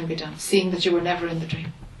thing that can be done. Seeing that you were never in the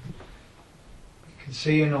dream. You can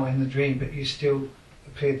see you're not in the dream, but you still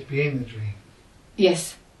appear to be in the dream.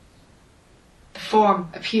 Yes. The form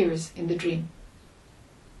appears in the dream.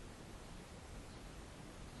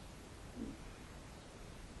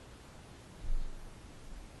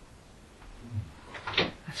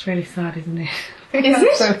 That's really sad, isn't it? Is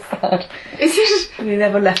That's it? so sad. Is it? You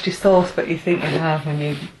never left your source, but you think you have, and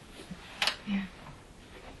you... Yeah.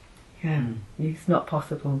 Yeah, it's not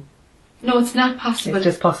possible. No, it's not possible. It's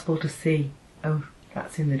just possible to see, oh,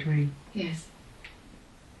 that's in the dream. Yes.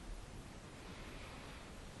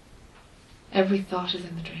 Every thought is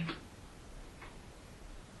in the dream.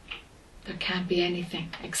 There can't be anything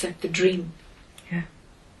except the dream. Yeah.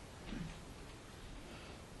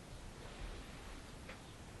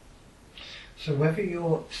 So whether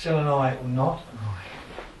you're still an I or not an I,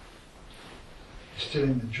 you're still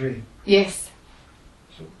in the dream. Yes.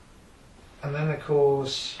 And then of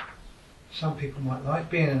course, some people might like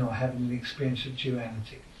being an I, having the experience of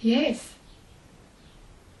duality. Yes.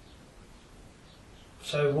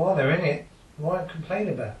 So while they're in it, why complain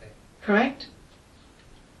about it? Correct?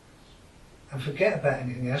 And forget about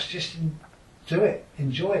anything else, just do it,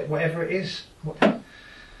 enjoy it, whatever it is.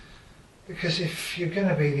 Because if you're going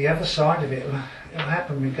to be the other side of it, it'll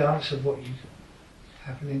happen regardless of what you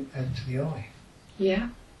happen to the I. Yeah.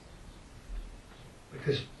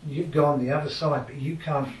 Because you've gone the other side, but you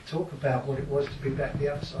can't talk about what it was to be back the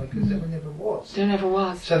other side, because there never was. There never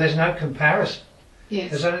was. So there's no comparison. Yes.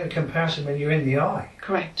 There's only a comparison when you're in the I.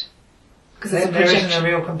 Correct. Because it's a Then there projection. isn't a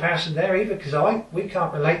real comparison there either, because we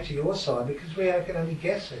can't relate to your side because we can only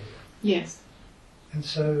guess it. Yes. And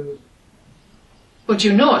so... But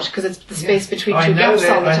you know it, because it's the space between two gaps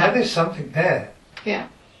all the I know time. there's something there, Yeah.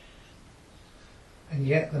 and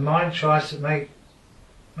yet the mind tries to make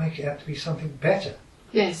it out to be something better.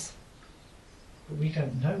 Yes. But we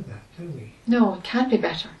don't know that, do we? No, it can't be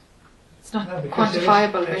better. It's not No, because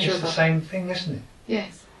quantifiable, it's measurable. the same thing, isn't it?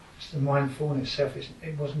 Yes. It's the mind form itself.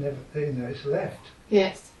 It was never, it's left.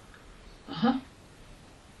 Yes. Uh-huh.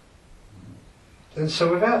 And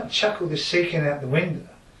so without chuck all this seeking out the window,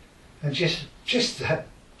 and just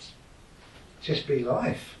be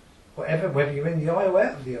life, whether you're in the I or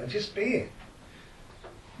out of the I, just be it.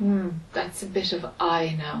 That's a bit of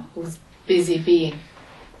I now, who's busy being.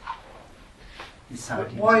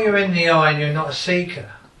 But while you're in the I and you're not a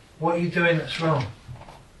seeker, what are you doing that's wrong?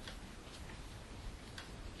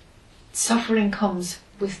 Suffering comes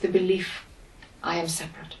with the belief, I am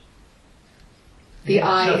separate. The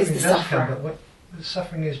I is the Suffering does sufferer. come, but the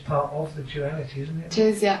suffering is part of the duality, isn't It it?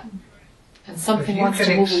 is, yeah. And something If you wants can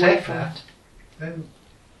to move away accept from that, it. then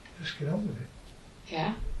just get on with it.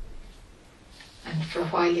 Yeah. And for a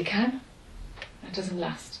while you can. That doesn't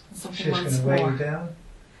last. And It's something just wants going to weigh more. you down.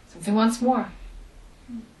 Something wants more.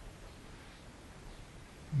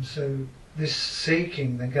 And so this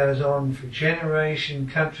seeking that goes on for generation,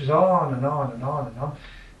 countries, on and on and on and on,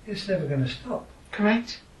 it's never going to stop.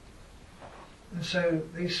 Correct? And so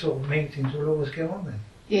these sort of meetings will always go on then.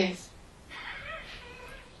 Yes.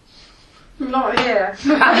 Not here.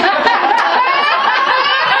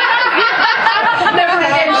 Never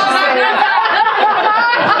again.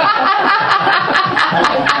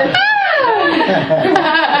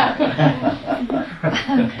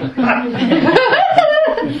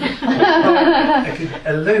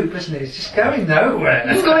 A loop, isn't it? It's just going nowhere.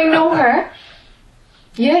 It's going nowhere.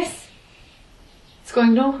 Yes. It's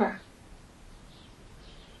going nowhere.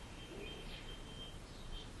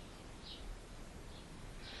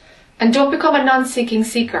 And don't become a non-seeking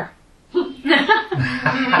seeker. Do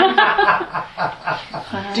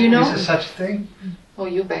you know? Is there such a thing? Oh,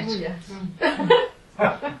 you bet. Oh, yes.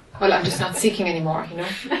 Well, I'm just not seeking anymore, you know.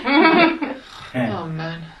 Oh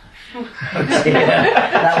man. Oh dear.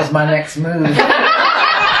 That was my next move.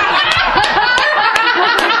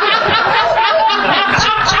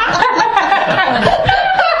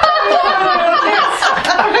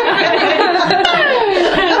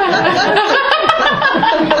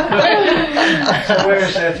 So where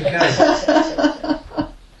is there to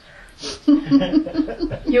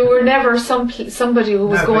go? You were never somebody who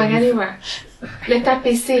was No, but going you- anywhere. Let that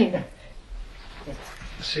be seen.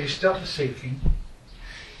 So you stop the seeking.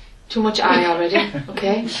 Too much I already,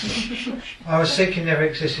 okay? I was seeking never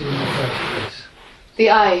existed in the first place. The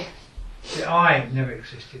I, The I never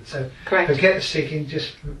existed. So correct. forget the seeking,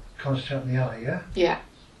 just concentrate on the I, yeah? Yeah.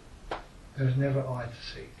 There was never I to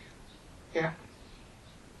seek. Yeah.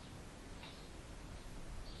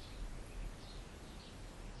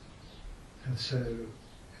 And so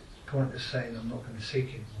it's pointless saying I'm not going to seek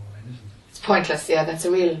anymore then, isn't it? It's pointless, yeah, that's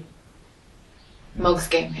a real mug's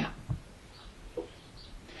game, yeah.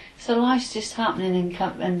 So life's just happening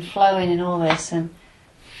and flowing and all this, and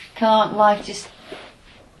can't life just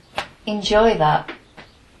enjoy that?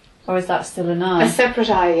 Or is that still an A I? separate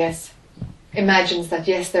I, yes, imagines that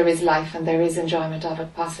yes, there is life and there is enjoyment of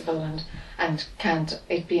it possible, and can't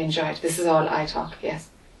it be enjoyed. This is all I talk, yes.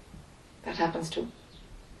 That happens too.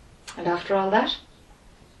 And after all that,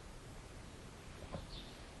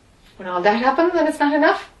 when all that happens, then it's not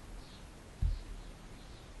enough.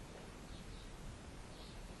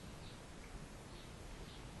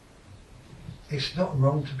 It's not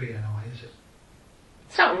wrong to be an I, is it?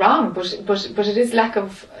 It's not wrong, but it is lack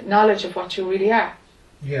of knowledge of what you really are.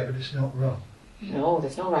 Yeah, but it's not wrong. No,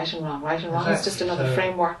 there's no right and wrong. Right and wrong is just Exactly, another so-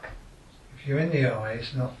 framework. If you're in the I,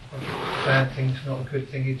 it's not a bad thing, it's not a good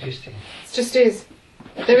thing, it just is. It just is.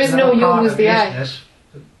 There is no Another you part who's of the I. business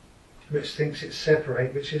which thinks it's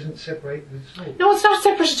separate, which isn't separated at all. No, it's not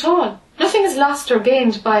separate at all. Nothing is lost or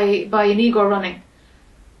gained by an ego running.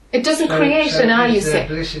 It doesn't create an I, you is there say.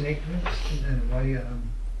 bliss in ignorance in a way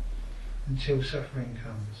until suffering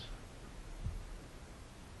comes.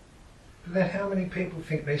 But then how many people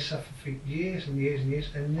think they suffer for years and years and years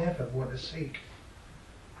and never want to seek?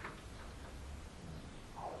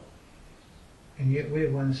 And yet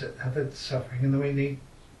we're ones that have had suffering and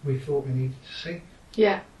we thought we needed to seek.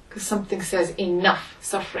 Yeah, because something says enough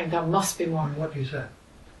suffering, there must be more. And what is that?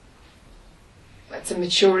 It's a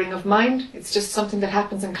maturing of mind. It's just something that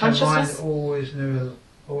happens in The consciousness. mind always knew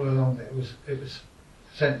all along that it was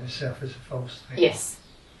presenting itself as a false thing. Yes.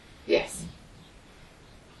 Yes.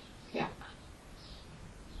 Yeah.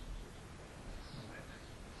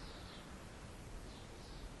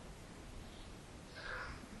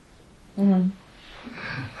 Mm.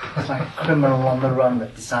 It's like a criminal on the run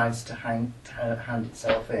that decides to hand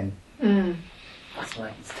itself in. Mm. It's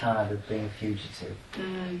like it's tired of being a fugitive.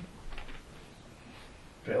 Mm.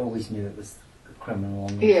 But it always knew it was a criminal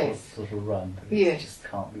on the Yes. little run. But it Yes. just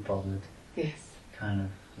can't be bothered. Yes. Kind of,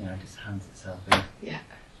 just hands itself in. Yeah.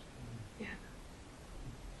 Yeah.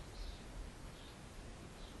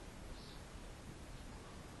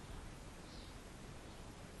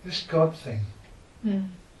 This God thing, Mm.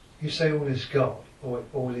 you say all is God, or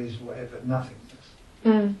all is whatever, nothingness.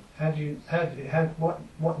 Mm.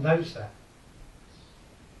 What knows that?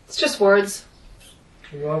 It's just words.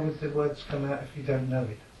 Why would the words come out if you don't know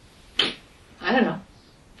it? I don't know.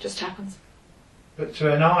 Just happens. But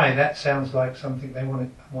to an I, that sounds like something they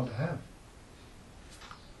want to have.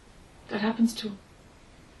 That happens too.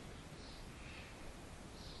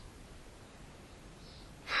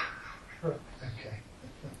 Okay.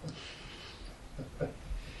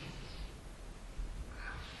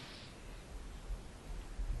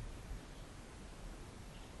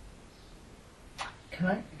 Can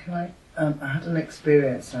I I had an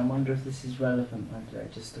experience, and I wonder if this is relevant,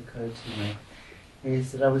 it just occurred to me,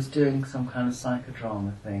 is that I was doing some kind of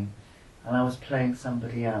psychodrama thing, and I was playing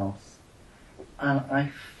somebody else, and I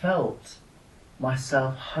felt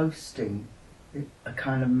myself hosting a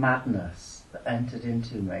kind of madness that entered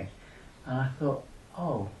into me, and I thought,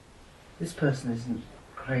 oh, this person isn't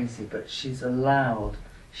crazy, but she's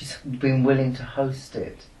been willing to host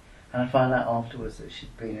it. And I found out afterwards that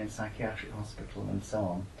she'd been in psychiatric hospital and so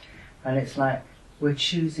on. And it's like we're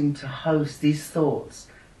choosing to host these thoughts.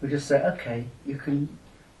 We just say, okay, you can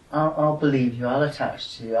I'll believe you. I'll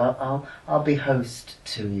attach to you. I'll be host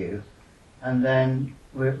to you, and then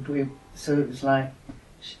so it was like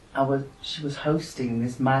she was hosting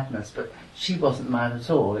this madness, but she wasn't mad at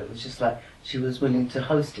all. It was just like she was willing to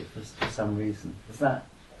host it for some reason. Was that?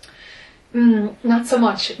 Not so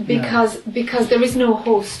much because there is no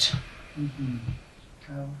host. Mm-hmm.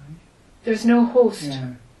 Oh, right. There's no host.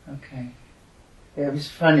 Yeah. Okay. Yeah, it was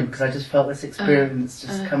funny because I just felt this experience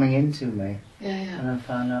just coming into me. Yeah, yeah. And I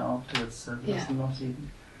found out afterwards, so it was not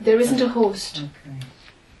even... There isn't a host. Okay.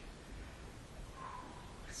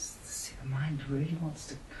 See, the mind really wants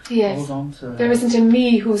to hold on to it. There isn't a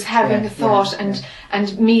me who's having a thought and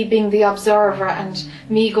me being the observer and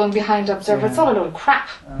me going behind the observer. It's all a load of crap.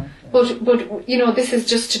 Okay. But you know, this is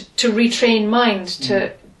just to retrain mind,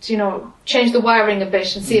 to you know, change the wiring a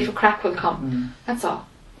bit and see if a crack will come. That's all.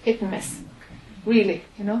 Hit and miss. Really,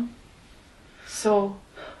 you know. So,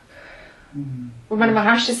 Ramana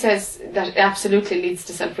Maharshi says that it absolutely leads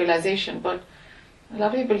to self-realization, but a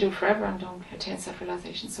lot of people do forever and don't attain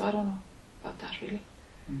self-realization. So I don't know about that really.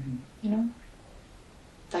 You know,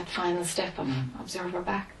 that final step of observer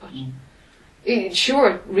back, but it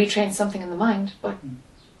sure retrains something in the mind. But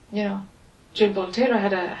you know, Jill Bolt Taylor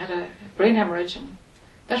had a brain hemorrhage and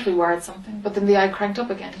that rewired something, but then the eye cranked up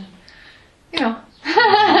again. And, you know.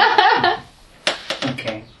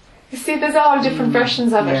 Okay. You see, there's all different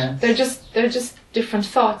versions of it. They're just different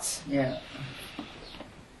thoughts. Yeah.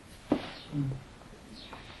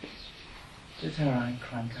 Did her eye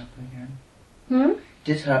crank up again?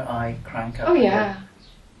 Did her eye crank up? Oh yeah.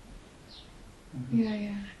 Yeah,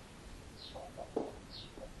 yeah.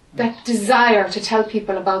 That desire to tell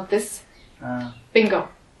people about this. Bingo.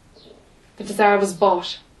 The desire was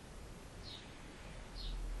bought.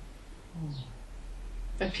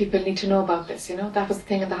 That people need to know about this, you know. That was the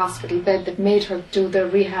thing in the hospital bed that made her do the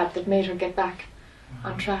rehab, that made her get back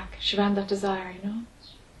on track. She ran that desire, you know.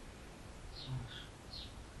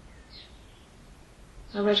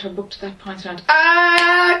 I read her book to that point and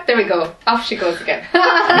I went, there we go. Off she goes again.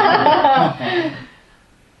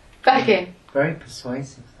 Back in. Very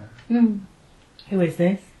persuasive though. Who is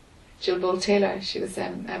this? Jill Bolt Taylor. She was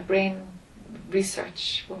a brain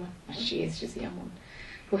research woman. She's a young woman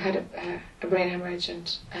who had a brain hemorrhage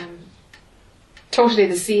and totally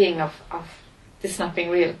the seeing of this not being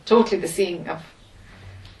real. Totally the seeing of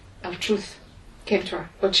truth came to her.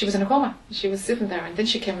 But she was in a coma. She was sitting there and then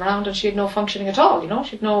she came around and she had no functioning at all, you know.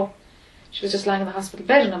 She was just lying in the hospital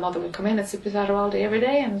bed and her mother would come in and sit beside her all day every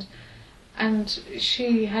day and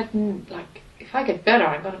she hadn't, like, if I get better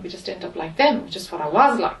I'm going to just end up like them, which is what I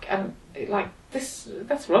was like. And like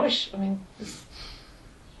that's rubbish. I mean,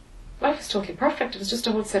 life is totally perfect. It was just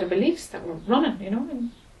a whole set of beliefs that were running, you know.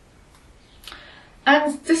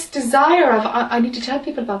 And this desire of, I need to tell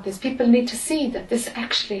people about this. People need to see that this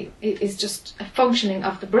actually is just a functioning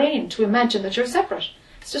of the brain, to imagine that you're separate.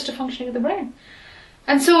 It's just a functioning of the brain.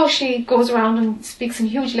 And so she goes around and speaks in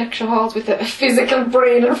huge lecture halls with a physical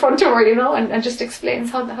brain in front of her, you know, and just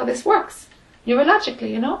explains how this works,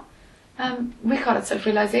 neurologically, you know. We call it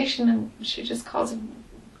self-realization, and she just calls it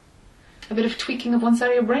a bit of tweaking of one side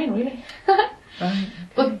of your brain, really. Right.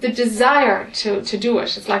 But the desire to do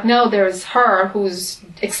it, it's like now there's her who's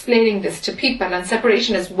explaining this to people, and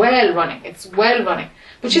separation is well running. It's well running.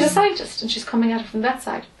 But she's a scientist, and she's coming at it from that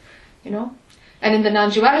side, you know. And in the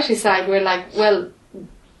non-duality side, we're like, well,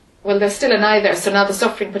 there's still an I there, so now the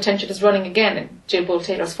suffering potential is running again in Jill Bolt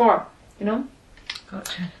Taylor's form, you know.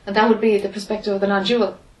 Gotcha. And that would be the perspective of the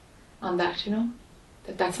non-dual on that, you know.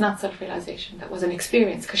 That's not self-realization. That was an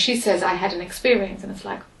experience, because she says I had an experience, and it's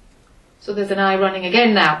like, so there's an I running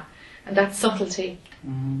again now, and that's subtlety.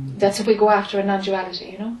 That's what we go after in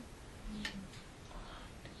non-duality, you know.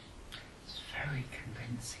 It's very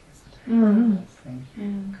convincing, isn't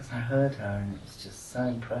it? Because I heard her, and it was just so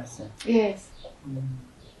impressive. Yes.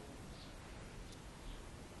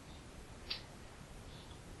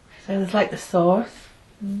 So there's like the source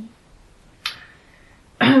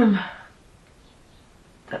that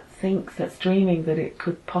thinks, that's dreaming that it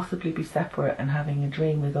could possibly be separate and having a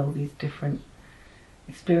dream with all these different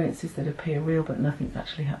experiences that appear real, but nothing's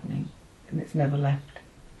actually happening, and it's never left.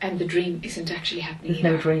 And the dream isn't actually happening. There's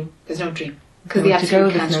no dream. There's no dream. Because the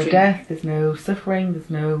absolute there's no dream. death, there's no suffering, there's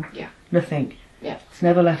no nothing. Yeah. It's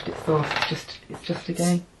never left its source. It's just a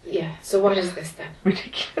game. Yeah. So what is this then?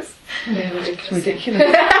 Ridiculous. Yeah, ridiculous.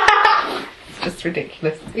 Ridiculous. It's just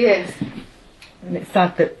ridiculous. Yes. And it's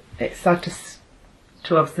sad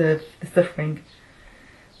to observe the suffering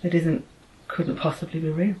that couldn't possibly be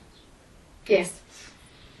real. Yes.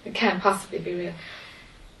 It can't possibly be real.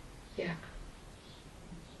 Yeah.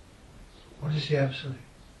 What is the absolute?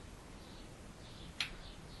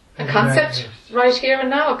 A concept, right here and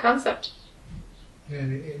now, a concept. Yeah,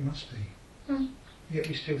 it must be. Mm. Yet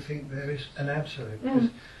you still think there is an absolute. Because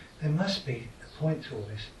there must be a point to all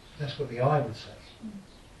this. That's what the I would say.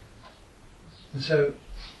 And so...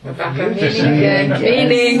 We're back on meaning again.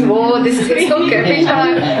 Meaning. Whoa, this is his hook every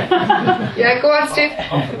time. Yeah, go on, Steve.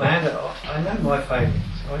 Off the hand, I know my favourites.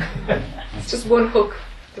 It's just one hook.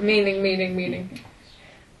 The meaning, meaning, meaning.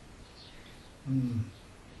 Mm.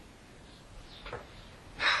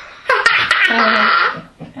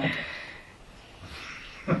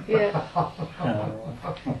 Yeah.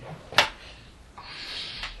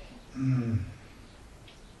 Mm.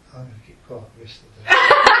 I'm going to keep quiet the rest of the day.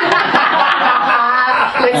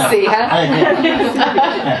 Let's see, huh?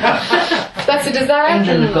 That's a desire.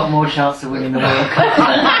 England have got more chance of winning the World Cup.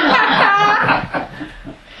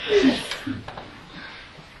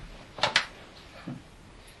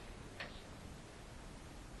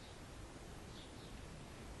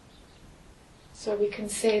 So we can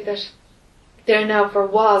say that there never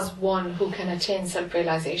was one who can attain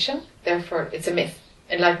self-realization. Therefore, it's a myth.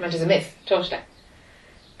 Enlightenment is a myth, totally.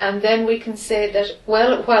 And then we can say that,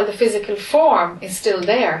 well, while the physical form is still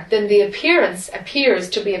there, then the appearance appears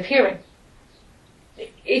to be appearing.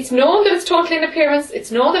 It's known that it's totally an appearance, it's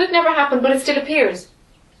known that it never happened, but it still appears.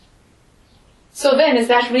 So then, is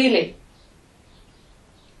that really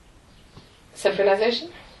self-realization?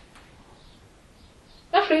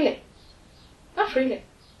 Not really. Not really.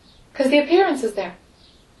 Because the appearance is there.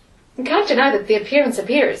 You can't deny that the appearance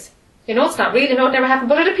appears. You know it's not real, you know it never happened,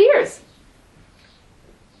 but it appears.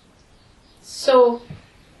 So,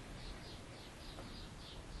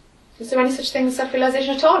 is there any such thing as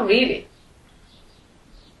self-realization at all, really?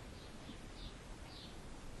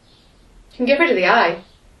 You can get rid of the I. You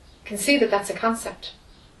can see that that's a concept.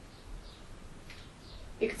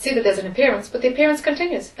 You can see that there's an appearance, but the appearance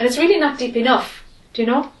continues. And it's really not deep enough, do you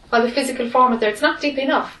know? While the physical form is there, it's not deep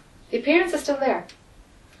enough. The appearance is still there.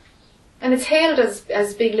 And it's hailed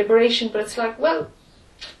as big liberation, but it's like, well,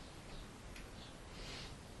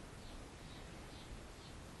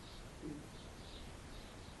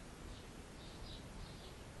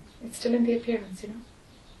 it's still in the appearance, you know.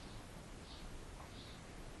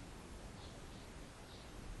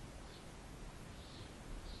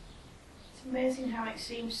 It's amazing how it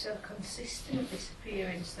seems so consistent, this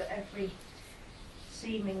appearance, that every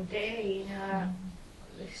seeming day, you know,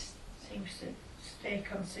 this seems to stay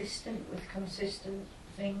consistent with consistent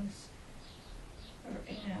things,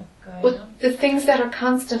 you know, going But on. the things that are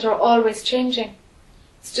constant are always changing.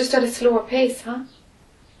 It's just at a slower pace, huh?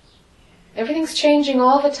 Everything's changing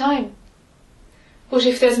all the time. But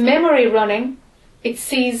if there's memory running, it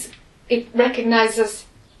recognizes,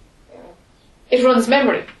 it runs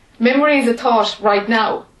memory. Memory is a thought right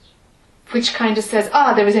now, which kind of says,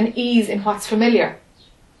 there is an ease in what's familiar.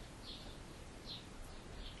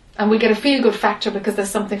 And we get a feel-good factor because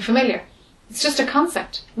there's something familiar. It's just a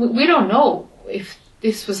concept. We don't know if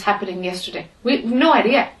this was happening yesterday. We've no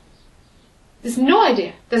idea. There's no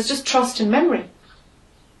idea. There's just trust in memory.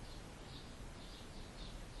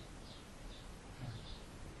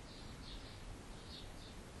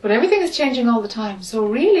 But everything is changing all the time. So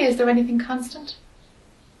really, is there anything constant?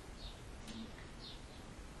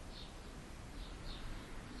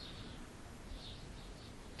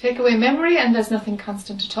 Take away memory and there's nothing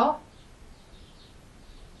constant at all.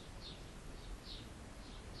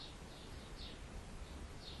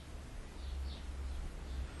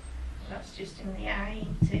 That's just in the eye,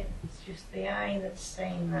 isn't it? It's just the eye that's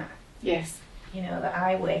saying that. Yes. You know, that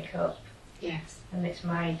I wake up Yes. and it's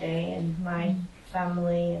my day and my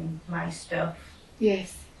family and my stuff.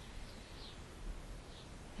 Yes.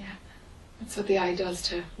 Yeah. That's what the eye does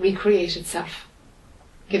to recreate itself.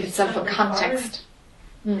 Give itself a Totally context.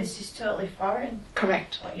 This is totally foreign.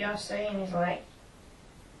 Correct. What you're saying is like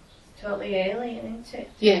totally alien, isn't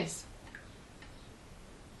it? Yes.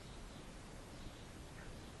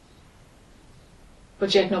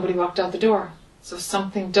 But yet nobody walked out the door. So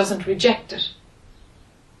something doesn't reject it.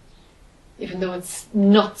 Even though it's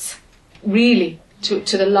nuts, really, to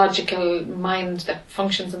the logical mind that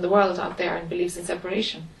functions in the world out there and believes in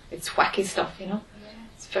separation. It's wacky stuff, you know. Yeah.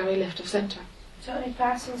 It's very left of centre. Tony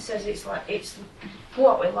Parsons says it's what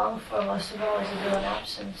we long for most of all is a real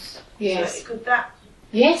absence. Yes. So could that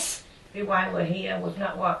Yes. be why we're here? We've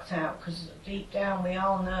not walked out because deep down we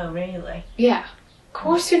all know, really. Yeah. Of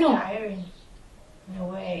course you know. Tiring, in a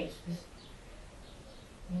way.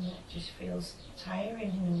 It just feels tiring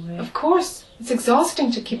in a way. Of course. It's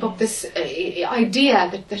exhausting to keep up this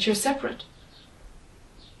idea that you're separate.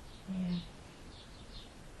 Yeah.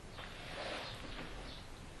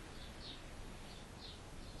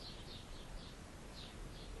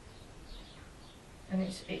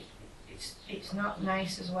 and it's not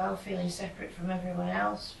nice as well, feeling separate from everyone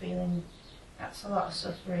else, feeling that's a lot of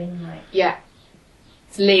suffering, like. Yeah.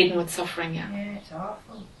 It's laden with suffering, yeah. Yeah, it's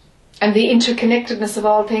awful. And the interconnectedness of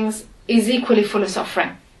all things is equally full of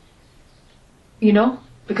suffering. You know?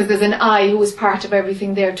 Because there's an I who is part of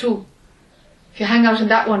everything there too. If you hang out in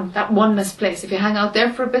that oneness place, if you hang out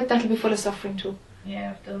there for a bit, that'll be full of suffering too.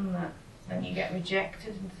 Yeah, I've done that. Then you get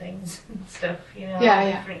rejected and things and stuff, you know,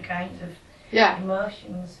 different kinds of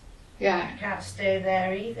emotions. Yeah. You can't stay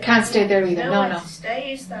there either. Can't stay there either, Nowhere no. to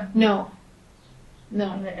stay, is there? No. And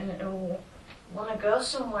I want to go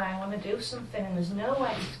somewhere, I want to do something, and there's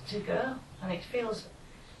nowhere to go. And it feels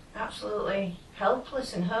absolutely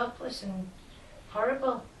helpless and hopeless and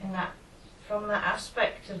horrible in that, from that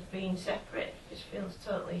aspect of being separate. It just feels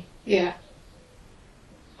totally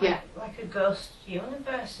like a ghost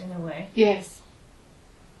universe in a way. Yes.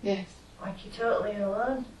 Yes. Like you're totally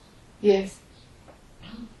alone. Yes.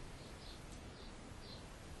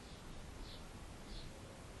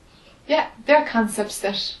 Yeah, there are concepts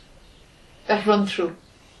that run through,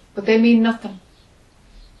 but they mean nothing.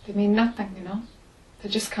 They mean nothing, you know.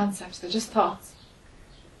 They're just concepts, they're just thoughts.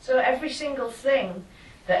 So every single thing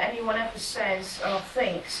that anyone ever says or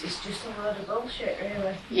thinks is just a load of bullshit,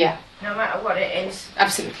 really. Yeah. No matter what it is.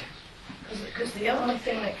 Absolutely. Because the only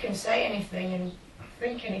thing that can say anything and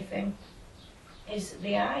think anything is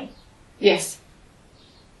the I. Yes.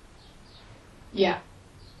 Yeah.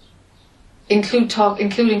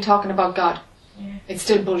 Including talking about God. Yeah. It's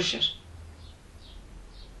still bullshit.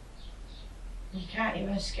 You can't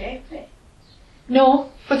even escape it.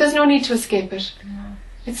 No, but there's no need to escape it. No.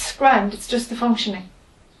 It's grand, it's just the functioning.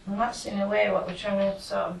 And that's in a way what we're trying to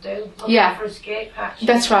sort of do. Looking for escape hatches.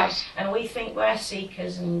 That's right. And we think we're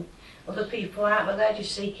seekers and other people aren't, but they're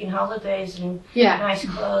just seeking holidays and Yeah. nice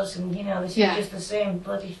clothes and, you know, this is just the same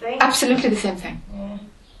bloody thing. Absolutely the same thing. Yeah.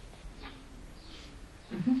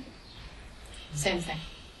 Mm-hmm. Same thing.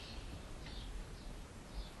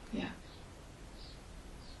 Yeah.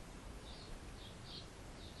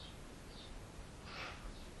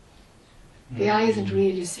 The I isn't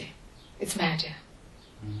real, you see. It's mad, yeah.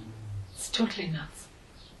 It's totally nuts.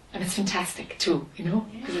 And it's fantastic too, you know?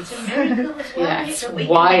 Yeah, it's a miracle as well. Yeah, it's that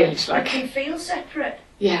wild. We can feel separate.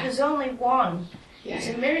 Yeah. There's only one. Yeah, it's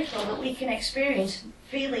a miracle that we can experience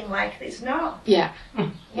feeling like it's not. Yeah.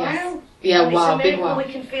 Wow. Yes. Yeah, and wow, it's a big miracle wow.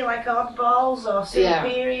 we can feel like oddballs or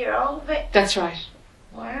superior, all of it. That's right.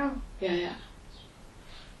 Wow. Yeah, yeah.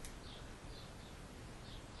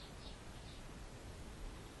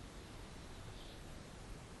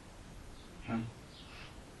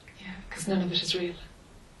 Yeah, because none of it is real.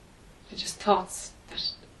 They're just thoughts that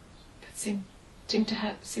seem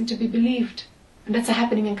to be believed. And that's a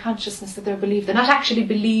happening in consciousness, that they're believed. They're not actually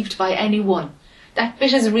believed by anyone. That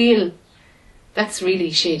bit is real. That's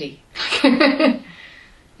really shady. You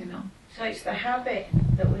know. So it's the habit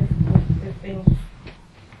that we've been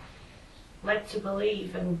led to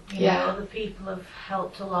believe, and you know, other people have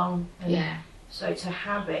helped along. And so it's a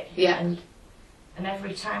habit. Yeah. And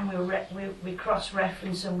every time we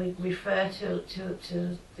cross-reference and we refer to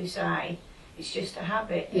this I, it's just a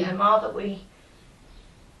habit. Yeah. And the more that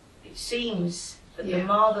it seems that the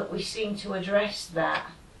more that we seem to address that,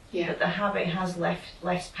 that the habit has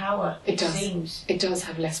less power. It does. Seems. It does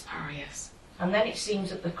have less power, yes. And then it seems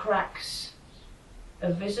that the cracks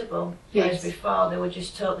are visible, whereas before they were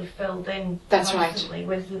just totally filled in. That's constantly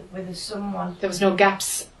with someone. There was no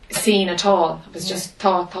gaps seen at all. It was just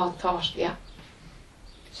thought, yeah.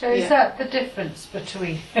 So is that the difference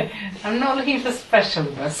between... I'm not looking for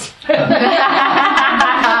specialness. But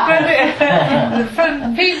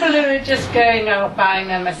for people who are just going out buying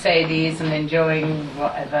a Mercedes and enjoying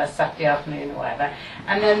whatever, Saturday afternoon or whatever,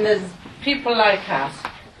 and then there's people like us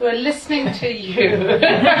who are listening to you. They're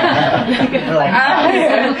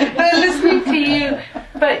listening to you,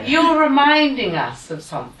 but you're reminding us of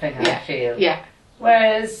something, I feel. Yeah.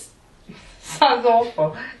 Whereas, sounds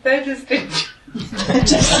awful, they're just enjoying. I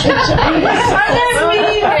don't mean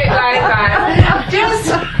it like that.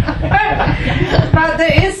 But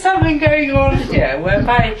there is something going on here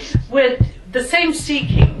whereby the same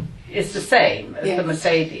seeking is the same as the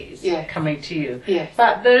Mercedes coming to you. Yes.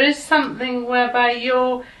 But there is something whereby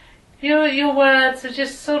your words are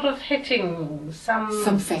just sort of hitting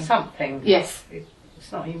something. Yes. It's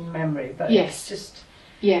not even memory, but yes. It's just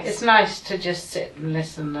yes. It's nice to just sit and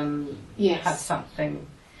listen and have something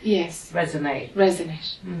resonate.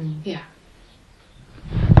 Yeah.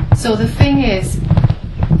 So the thing is,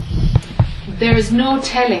 there is no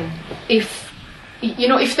telling if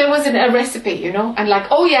there was a recipe, and like,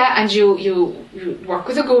 and you work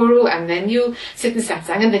with a guru, and then you sit in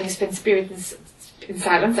satsang, and then you spend in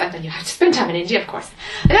silence, and then you have to spend time in India, of course.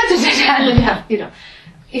 And then you have, you know,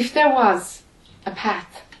 if there was a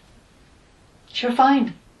path, sure,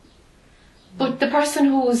 fine. But the person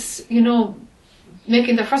who's, you know,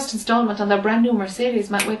 making their first installment on their brand new Mercedes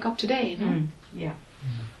might wake up today, you know? Yeah.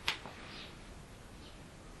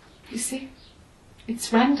 You see?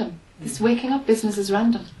 It's random. This waking up business is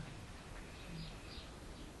random.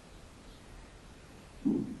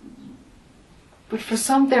 But for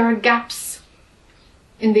some, there are gaps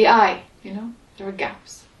in the eye, you know? There are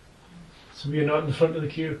gaps. So you're not in the front of the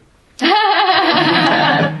queue.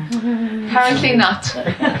 Apparently not.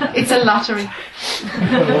 It's a lottery.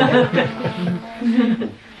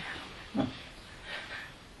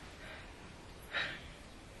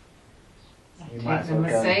 You might as the well go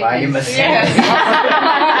and Mercedes. buy your Mercedes. Yes.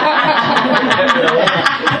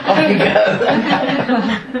 Off you go.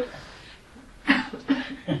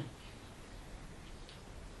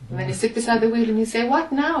 And then you sit beside the wheel and you say,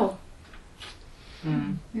 what now?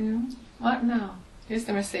 Mm. You know, what now? Here's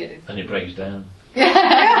the Mercedes. And it breaks down.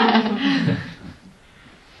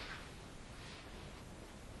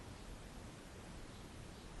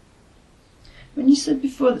 When you said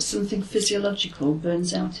before that something physiological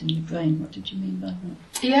burns out in your brain, what did you mean by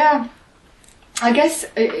that? Yeah, I guess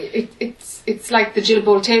it's like the Jill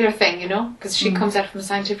Bolt-Taylor thing, you know, because she comes at it from a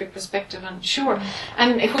scientific perspective, and sure,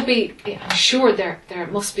 and it would be, I'm sure there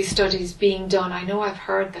must be studies being done. I know I've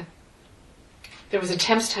heard that there was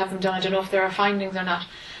attempts to have them done. I don't know if there are findings or not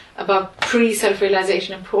about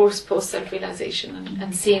pre-self-realization and post-self-realization,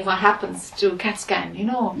 and seeing what happens. Do a CAT scan, you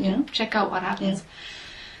know, check out what happens. Yeah.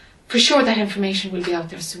 For sure, that information will be out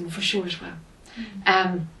there soon. For sure, it will.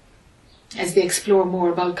 As they explore more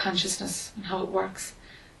about consciousness and how it works.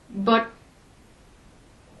 But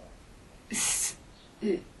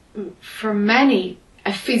for many,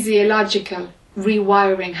 a physiological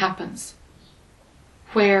rewiring happens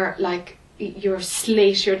where, like, your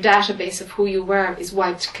slate, your database of who you were is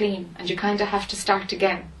wiped clean, and you kind of have to start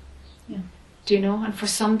again. Yeah. Do you know? And for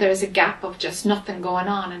some, there's a gap of just nothing going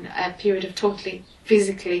on, and a period of totally,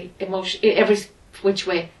 physically, every which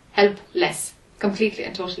way, helpless. Completely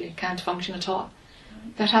and totally can't function at all.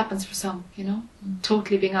 That happens for some, you know,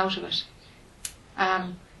 totally being out of it.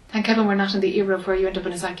 Thank heaven we're not in the era where you end up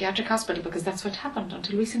in a psychiatric hospital, because that's what happened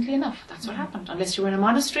until recently enough. That's what happened. Unless you were in a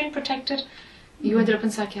monastery and protected, you ended up in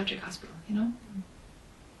psychiatric hospital, you know.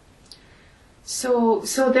 So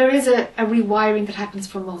there is a rewiring that happens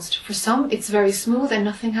for most. For some, it's very smooth and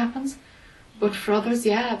nothing happens, but for others,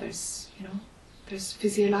 yeah, there's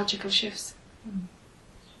physiological shifts.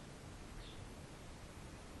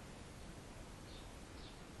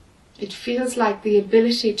 It feels like the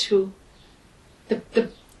ability to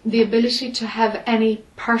the ability to have any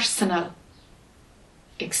personal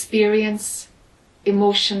experience,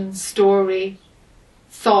 emotion, story,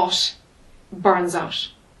 thought burns out.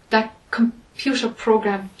 That computer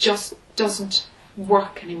program just doesn't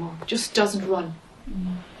work anymore. Just doesn't run.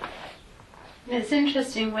 It's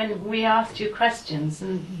interesting when we asked you questions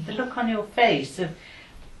and the look on your face of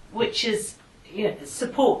which is, you know,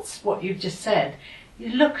 supports what you've just said.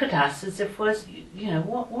 You look at us as if was, you know,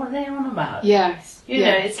 what are they on about? Yes. You know,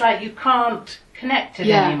 it's like you can't connect it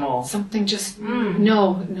anymore. Something just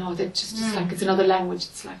no, that just it's like it's another language.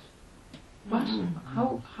 It's like what?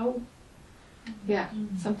 How? Yeah,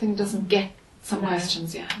 something doesn't get some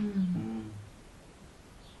questions. Yeah.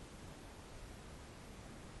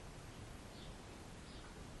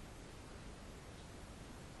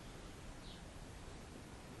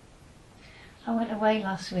 I went away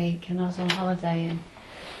last week and I was on holiday, and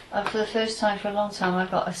for the first time for a long time I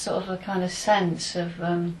got a sort of a kind of sense of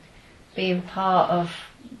being part of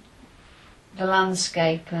the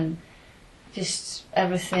landscape, and just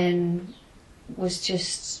everything was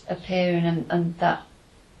just appearing, and that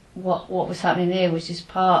what was happening there was just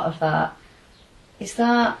part of that. Is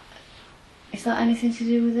that anything to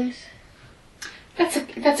do with this?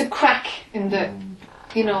 That's a crack in the,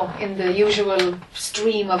 you know, in the usual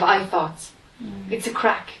stream of I thoughts. It's a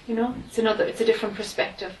crack, you know. It's a different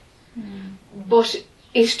perspective, but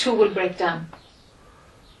it too will break down.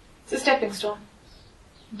 It's a stepping stone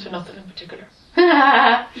to nothing in particular.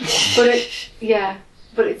 but it's,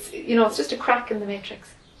 you know, it's just a crack in the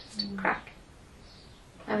matrix, just a crack,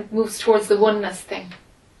 and it moves towards the oneness thing,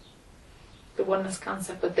 the oneness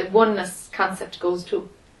concept. But the oneness concept goes too,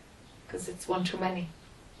 because it's one too many.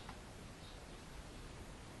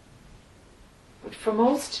 But for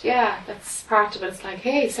most, that's part of it. It's like,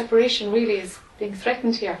 hey, separation really is being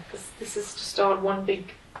threatened here, because this is just all one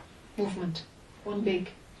big movement, one big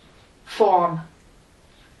form.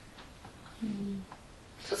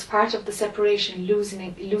 So it's part of the separation,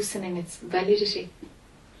 loosening its validity.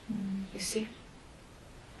 You see?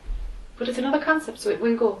 But it's another concept, so it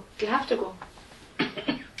will go. It'll have to go.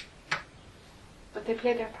 But they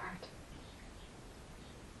play their part.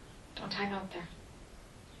 Don't hang out there.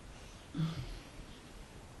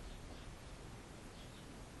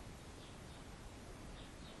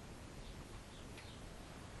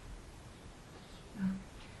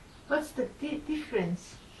 What's the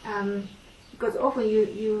difference? Because often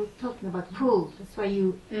you talking about pool. That's why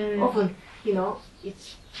you often,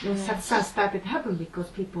 it's satsang started to happen because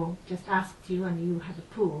people just asked you and you have a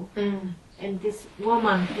pool. And this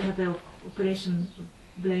woman who had the operation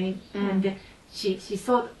brain, and she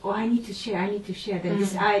thought, oh, I need to share. Then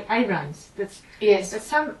this eye runs. That's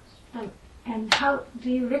some. And how do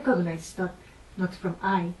you recognize that not from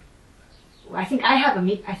I? I think I have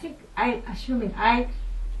assuming I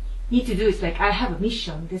need to do is like I have a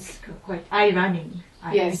mission. This quite eye running.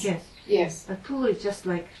 I guess. Yes. But pool is just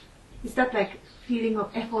like, is that like feeling of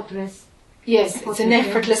effortless? Yes, it's an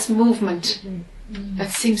effortless movement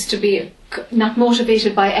that seems to be not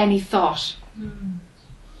motivated by any thought.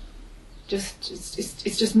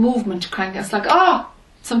 It's just movement cranking. It's like,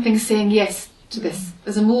 something's saying yes to this.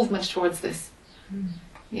 There's a movement towards this.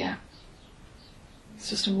 Yeah. It's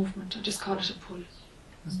just a movement. I just call it a pull.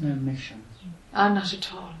 There's no mission. Not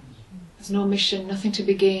at all. There's no mission, nothing to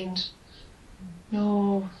be gained.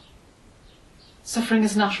 No. Suffering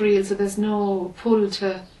is not real, so there's no pull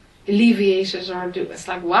to alleviate it or do. It's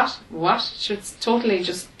like, what? It's totally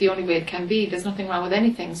just the only way it can be. There's nothing wrong with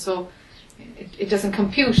anything, so it doesn't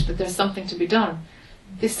compute that there's something to be done.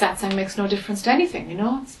 This satsang makes no difference to anything,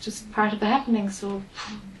 it's just part of the happening, so.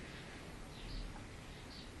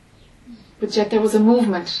 But yet there was a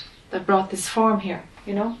movement that brought this form here,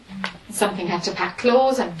 Something had to pack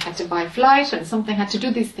clothes and had to buy a flight and something had to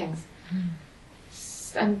do these things.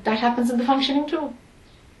 And that happens in the functioning too.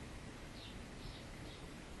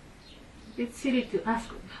 It's silly to ask,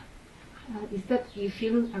 is that you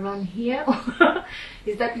feel around here? Or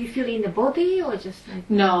is that you feel in the body or just like...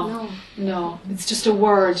 No. It's just a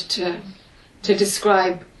word to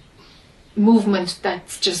describe movement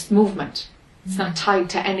that's just movement. It's not tied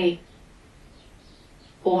to any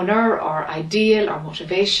owner or ideal or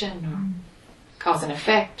motivation or cause and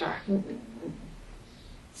effect or...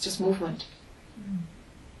 It's just movement.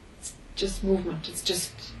 It's just movement. It's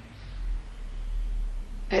just...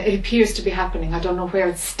 It appears to be happening. I don't know where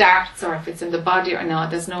it starts or if it's in the body or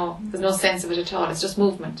not. There's no sense of it at all. It's just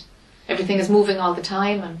movement. Everything is moving all the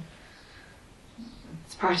time and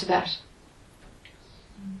it's part of that.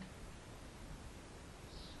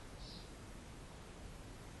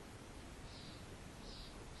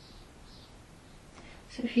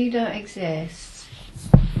 So if you don't exist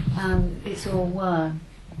and it's all one.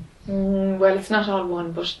 Well, it's not all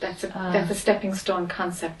one, but that's a stepping stone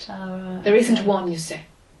concept. Right. There isn't one, you say.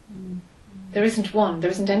 There isn't one.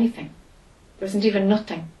 There isn't anything. There isn't even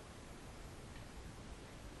nothing.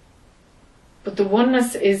 But the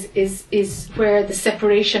oneness is where the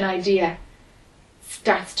separation idea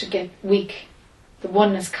starts to get weak. The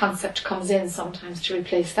oneness concept comes in sometimes to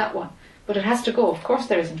replace that one. But it has to go. Of course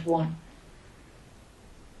there isn't one.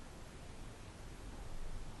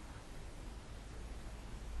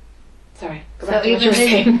 Sorry, go back to what you were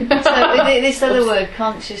saying. So this other word,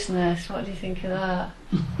 consciousness, what do you think of that?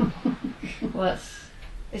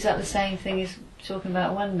 Is that the same thing as talking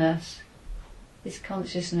about oneness? This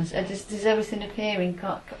consciousness. Does everything appear in...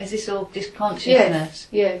 is this all just consciousness?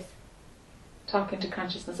 Yes. Talking to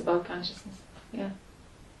consciousness about consciousness. Yeah.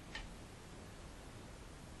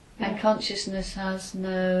 And consciousness has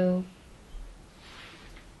no...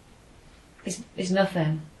 is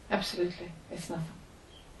nothing. Absolutely. It's nothing.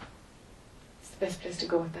 Best place to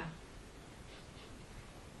go with that.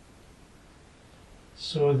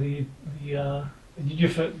 So you'll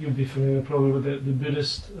be familiar probably with the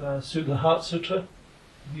Buddhist the Heart Sutra.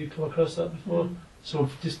 Have you come across that before? So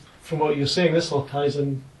just from what you're saying, this all ties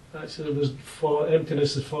in. Actually, there's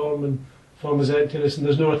emptiness is form and form is emptiness, and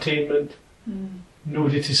there's no attainment,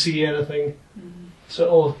 nobody to see anything. So it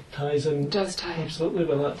all ties in. It does tie in. Absolutely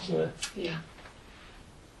with that, doesn't it? Yeah.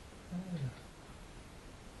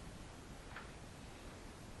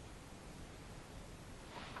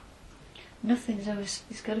 Nothing's always...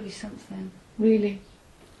 It's got to be something. Really?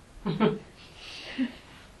 We're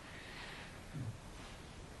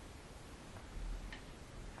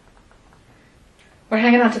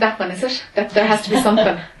hanging on to that one, is it? That there has to be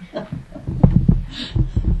something.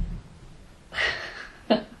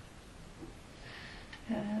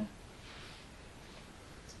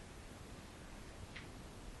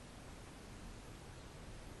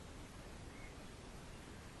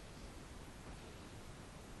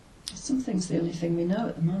 something's the only thing we know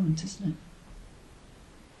at the moment, isn't it?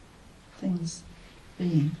 Things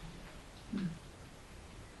being.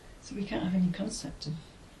 So we can't have any concept of...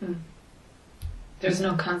 There's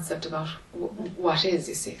no concept about what is,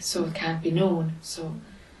 you see, so it can't be known. So,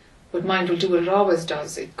 but mind will do what it always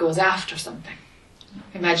does, it goes after something.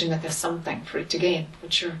 Imagine that there's something for it to gain,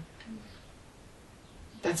 but sure,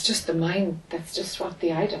 that's just the mind, that's just what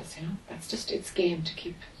the eye does, you know, that's just its game to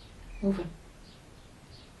keep moving.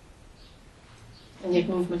 And yet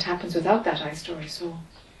movement happens without that eye story, so...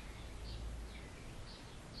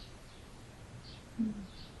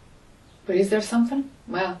 But is there something?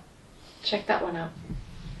 Well, check that one out.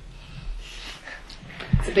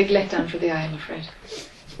 It's a big letdown for the eye, I'm afraid.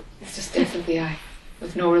 It's just death of the eye,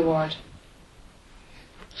 with no reward.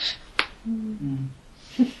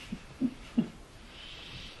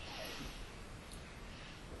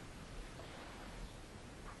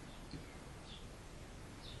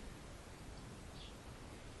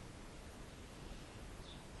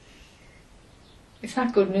 It's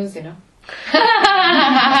not good news, you know.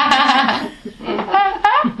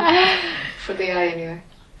 For the eye, anyway.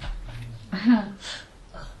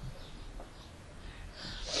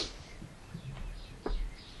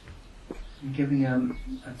 I'm giving a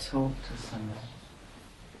talk to some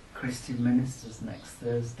Christian ministers next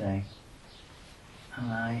Thursday,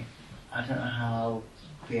 and I don't know how I'll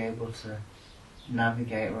be able to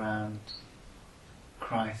navigate around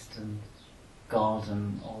Christ and God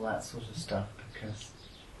and all that sort of stuff, because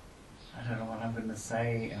I don't know what I'm going to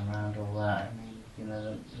say around all that. I mean, you know,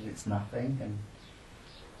 that it's nothing, and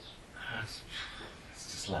it's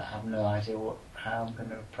just like I have no idea how I'm going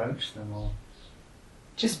to approach them all.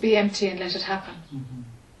 Just be empty and let it happen.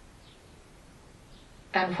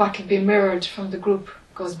 And what will be mirrored from the group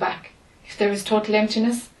goes back. If there is total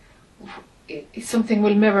emptiness, something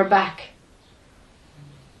will mirror back.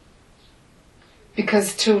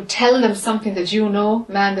 Because to tell them something that you know,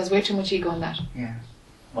 man, there's way too much ego in that. Yeah.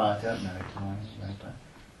 Well, I don't know it anyway, but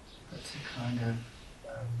to kind of...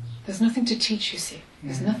 There's nothing to teach, you see.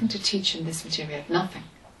 There's nothing to teach in this material. Nothing.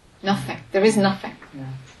 Nothing. There is nothing.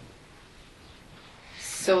 Yeah.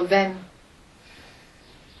 So then,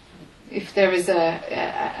 if there is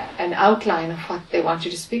an outline of what they want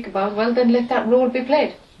you to speak about, well then let that role be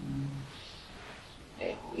played.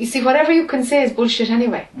 You see, whatever you can say is bullshit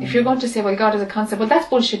anyway. If you're going to say, well, God is a concept, well, that's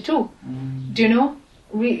bullshit too. Do you know?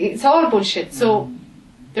 It's all bullshit. So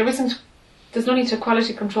there's no need to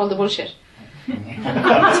quality control the bullshit. You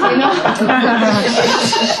know?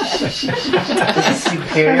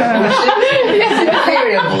 Superior bullshit.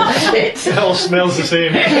 Superior bullshit. It all smells the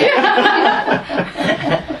same.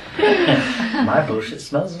 My bullshit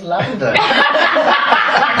smells of lavender.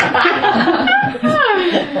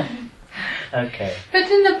 Okay.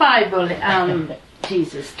 But in the Bible,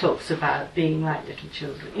 Jesus talks about being like little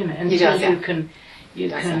children, you know, until you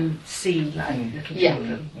can see like little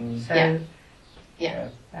children. So yeah.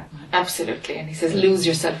 Absolutely. And he says, lose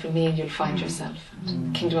yourself in me and you'll find yourself.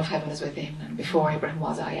 And the kingdom of heaven is within. And before Abraham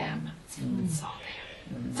was, I am. It's all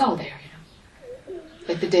there. It's all there, you know.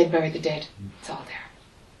 Let the dead bury the dead. It's all there.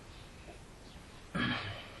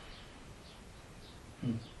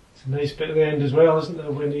 It's a nice bit at the end as well, isn't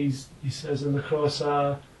there, when he says on the cross,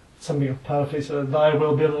 something of paraphrase, thy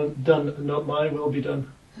will be done and not my will be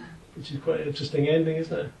done. Which is quite an interesting ending,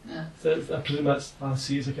 isn't it? Yeah. So I presume I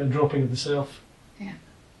see it's like a dropping of the self. Yeah.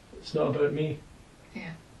 It's not about me.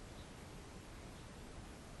 Yeah.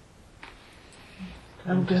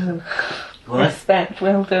 Well done. What? Respect,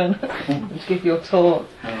 well done. Give your talk.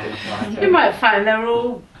 you might find they're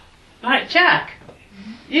all like Jack.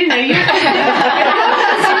 You know, you're assuming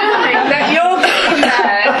that you're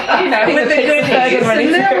there, you know, with the goodies.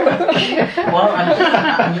 Well, I'm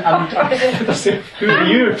Who are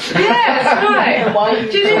you? Yes, right. Why are you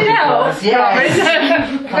Do you need help? Yes.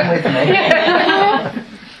 Come with me.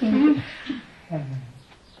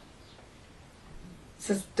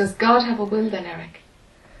 So does God have a will then, Eric?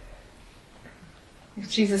 If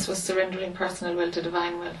Jesus was surrendering personal will to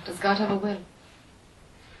divine will, does God have a will?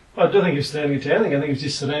 Well, I don't think he was surrendering to anything. I think he was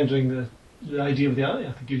just surrendering the idea of the eye.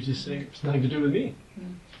 I think he was just saying it's nothing to do with me.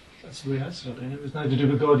 That's the way I saw it. It was nothing to do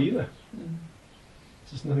with God either.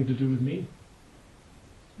 It's just nothing to do with me.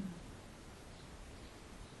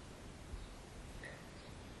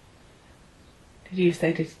 Did you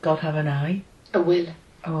say, does God have an eye? A will.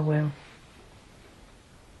 Oh, a will.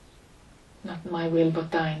 Not my will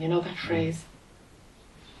but thine. You know that phrase?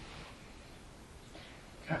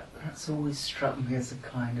 That's always struck me as a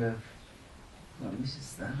kind of, let me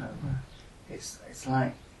just that over. It's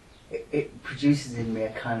like it produces in me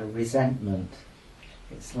a kind of resentment.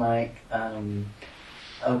 It's like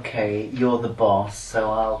okay, you're the boss, so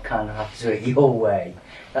I'll kind of have to do it your way.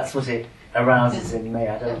 That's what it arouses in me.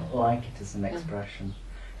 I don't like it as an expression.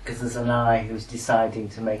 Because there's an I who's deciding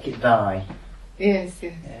to make it die. Yes,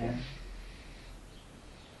 yes. Yeah.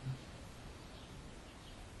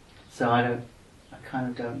 So I kind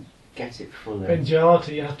of don't get it fully. In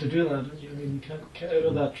duality, you have to do that, don't you? I mean, you can't get out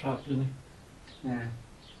of that trap, really. Yeah.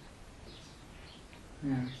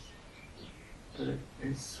 Yeah. But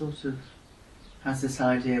it sort of has this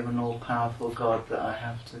idea of an all-powerful God that I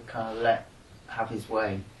have to kind of let have his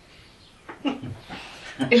way.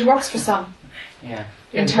 It works for some. Yeah.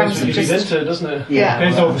 In terms of you just... feed into it, doesn't it? Yeah.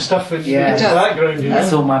 Depends well, all the stuff in yeah, the background. You know?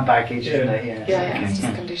 That's all my baggage, Yeah. isn't it? Yeah. Yeah, it's just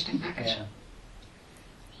Okay. a conditioning package. Yeah.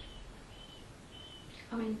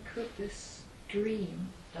 I mean, could this dream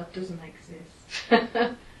that doesn't exist,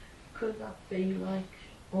 could that be like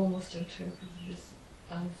almost interpreted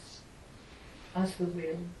as the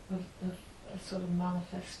will of a sort of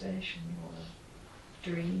manifestation or a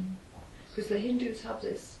dream? Because the Hindus have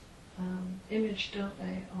this image, don't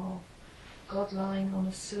they, of God lying on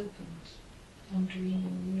a serpent and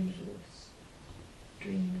dreaming the universe,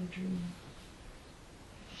 dreaming a dream.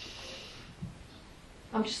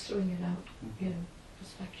 I'm just throwing it out, you know, for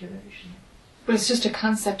speculation. But it's just a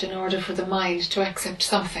concept in order for the mind to accept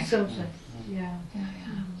something. Something, yeah. Yeah,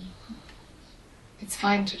 yeah. It's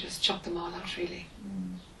fine to just chuck them all out, really.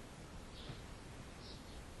 Mm.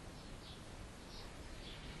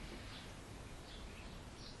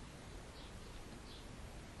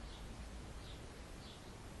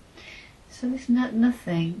 So there's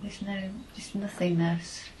nothing, there's no, just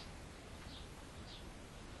nothingness.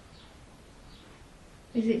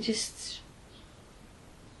 Is it just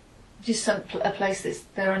a place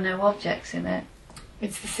there are no objects in it?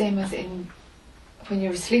 It's the same as in when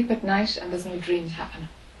you're asleep at night and there's no dreams happen.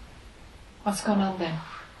 What's going on then?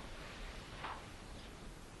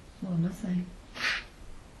 Well, nothing.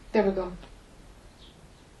 There we go.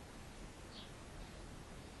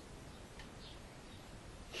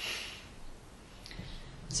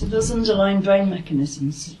 So those underlying brain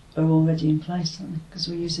mechanisms are already in place, aren't they? Because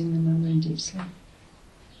we're using them when we're in deep sleep.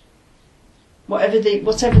 Whatever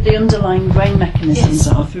the underlying brain mechanisms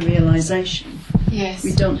are for realisation, Yes.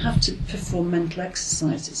 we don't have to perform mental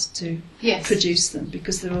exercises to Yes. produce them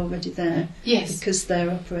because they're already there, Yes. because they're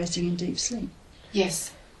operating in deep sleep.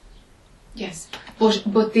 Yes. Yes.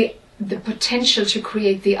 But the potential to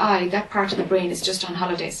create the I, that part of the brain is just on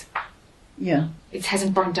holidays. Yeah, It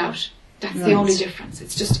hasn't burnt out. That's the Right. only difference.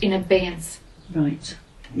 It's just in abeyance. right.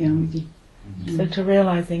 Yeah, I'm with you. So to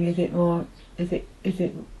realising, is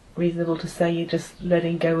it reasonable to say you're just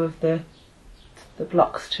letting go of the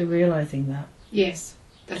blocks to realising that? Yes.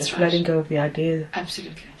 That's Just right. letting go of the idea.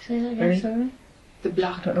 Absolutely. Say that Really? again, sorry? The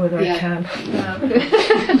block. I don't know whether Yeah. I can.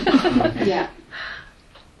 Yeah.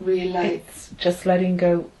 Realise. It's just letting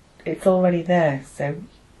go. It's already there. So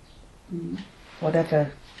Mm.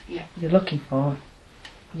 whatever Yeah. you're looking for,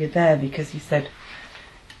 you're there because you said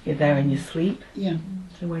you're there in your sleep. Yeah,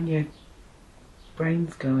 So when your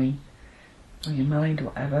brain's going, or your mind, or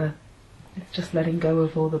whatever, it's just letting go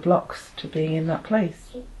of all the blocks to being in that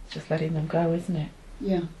place. Just letting them go, isn't it?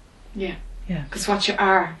 yeah. Yeah. Yeah. Because what you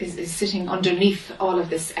are is sitting underneath all of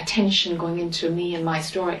this attention going into me and my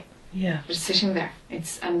story. Yeah. It's sitting there.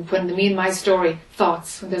 And when the me and my story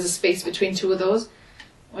thoughts, when there's a space between two of those,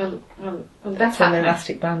 well, that's When the happening.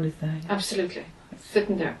 elastic band is there. Absolutely. It's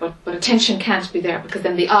sitting there. But attention can't be there because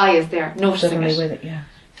then the I is there, noticing Suddenly it. with it, yeah.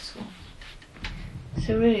 So,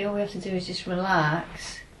 So really all we have to do is just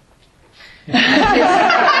relax.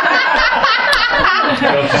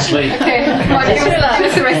 Go to sleep. okay, come on, give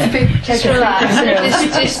us the recipe. Just relax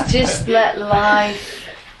and just let life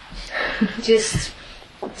just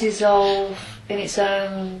dissolve in its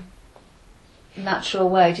own natural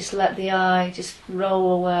way. Just let the I just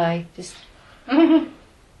roll away. Just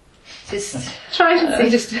Try it and see.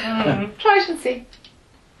 Just try it and see.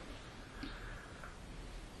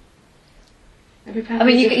 I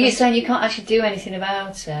mean, you're saying you can't actually do anything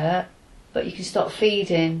about it, but you can stop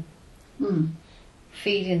feeding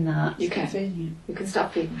that, You can. Feeling You can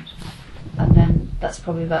stop feeding it. and then that's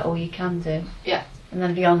probably about all you can do. Yeah. And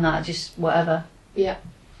then beyond that, just whatever. Yeah.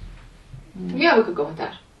 Yeah, we could go with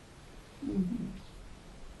that.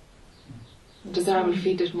 Desire will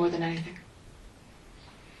feed it more than anything.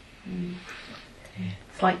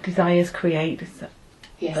 It's like desires create.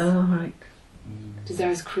 Yes. Oh, right.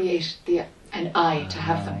 Desires create an I to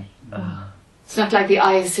have them. Oh. It's not like the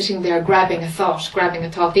I is sitting there grabbing a thought.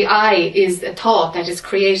 The I is a thought that is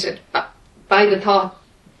created by the thought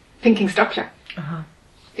thinking structure. Uh-huh.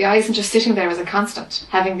 The I isn't just sitting there as a constant,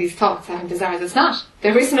 having these thoughts, having desires. It's not.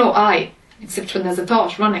 There is no I. except when there's a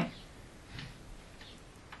thought running.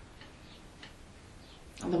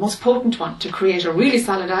 And the most potent one to create a really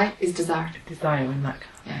solid I is desire. Desire in that.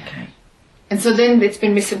 Yeah. Okay. And so then it's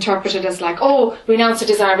been misinterpreted as like, oh, renounce a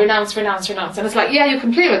desire, renounce. And it's like, yeah, you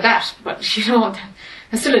can play with that, but you know,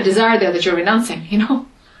 there's still a desire there that you're renouncing, you know?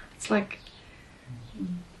 It's like,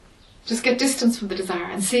 just get distance from the desire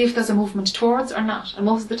and see if there's a movement towards or not. And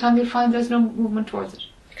most of the time you'll find there's no movement towards it.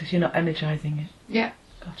 Because you're not energizing it. Yeah.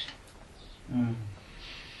 Gotcha. Mm.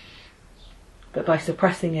 But by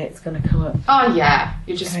suppressing it, it's going to come up. Oh yeah,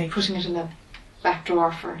 you're just Okay. putting it in the back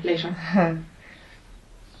drawer for later.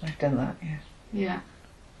 I've done that, yeah. Yeah.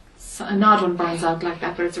 So an odd one burns out like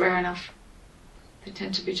that, but it's rare enough. They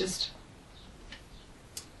tend to be just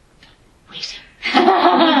waiting.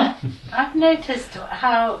 I've noticed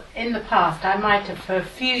how in the past I might have for a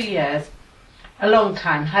few years, a long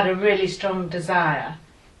time, had a really strong desire,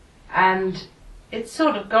 and it's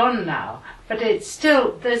sort of gone now, but there's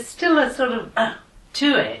still a sort of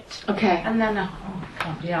to it, Okay. and then I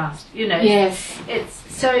can't be asked, you know. Yes.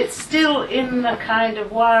 It's still in the kind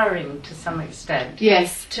of wiring to some extent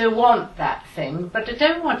Yes. to want that thing, but I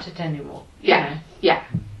don't want it anymore. Yeah. Yeah.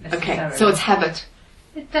 You know, Okay. necessarily. So it's habit.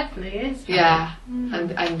 It definitely is. Yeah. And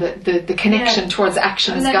the connection Yeah. towards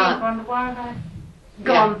action And is then you gone. wonder why have I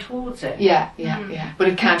gone towards it? Yeah. Yeah. But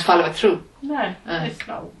it can't follow it through. No, it's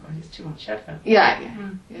not. It's too much effort. Yeah.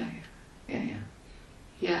 Mm.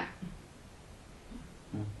 Yeah.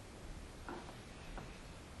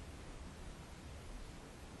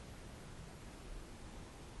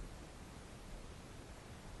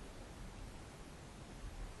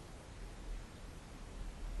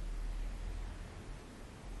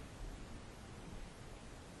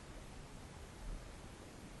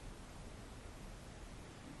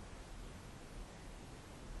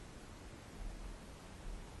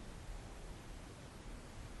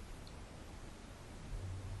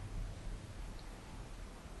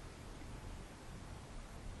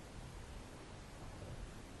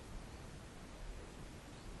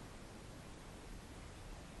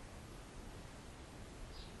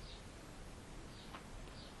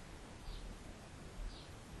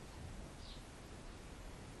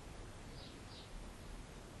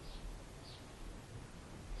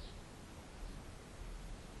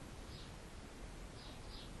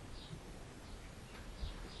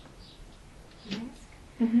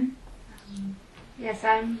 Yes,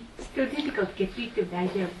 I'm still difficult to get rid of the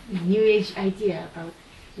idea of New Age idea about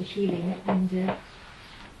the healing. And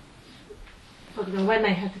for example, when I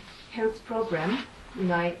had a health program, you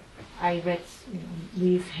know, I read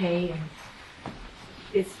Louise Hay, and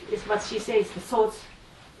it's what she says. The thoughts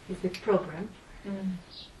is the program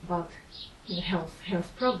about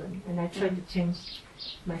health problem, and I tried to change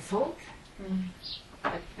my thought.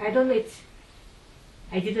 But I don't know.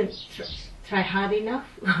 I didn't try hard enough,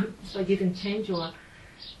 so I didn't change.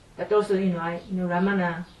 But also,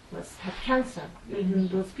 Ramana had cancer. Even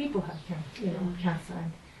those people have cancer,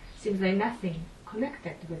 and seems like nothing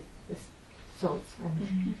connected with this thoughts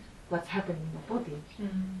and what's happening in the body.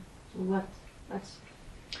 So what's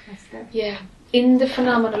that? Yeah. In the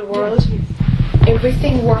phenomenal world,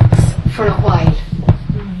 everything works for a while.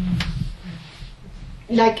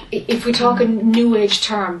 Like if we talk a New Age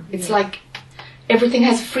term, it's like everything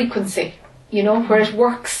has a frequency, where it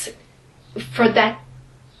works for that,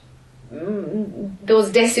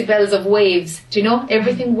 those decibels of waves. Do you know?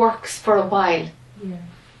 Everything works for a while. Yeah.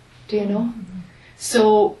 Do you know?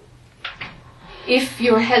 So if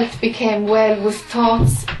your health became well with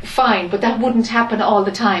thoughts, fine, but that wouldn't happen all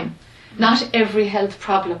the time. Not every health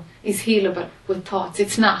problem is healable with thoughts.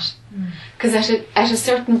 It's not. Because at a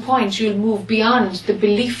certain point you'll move beyond the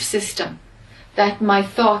belief system that my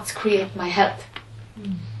thoughts create my health.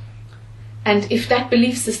 And if that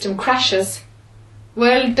belief system crashes,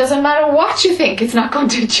 well, it doesn't matter what you think, it's not going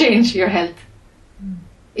to change your health.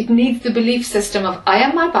 It needs the belief system of I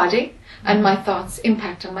am my body and my thoughts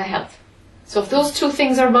impact on my health. So if those two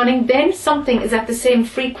things are running, then something is at the same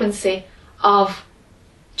frequency of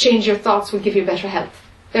change your thoughts will give you better health.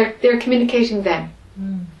 They're communicating then.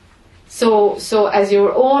 So as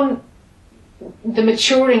the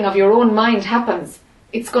maturing of your own mind happens,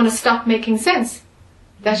 it's going to stop making sense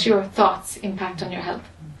that your thoughts impact on your health.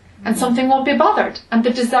 And something won't be bothered. And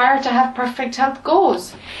the desire to have perfect health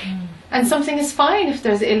goes. And something is fine if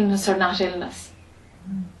there's illness or not illness.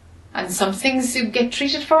 And some things you get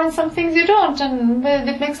treated for and some things you don't. And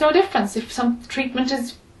it makes no difference. If some treatment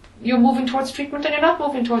you're moving towards treatment and you're not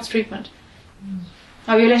moving towards treatment.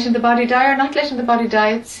 Are you letting the body die or not letting the body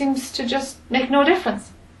die? It seems to just make no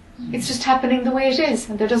difference. It's just happening the way it is.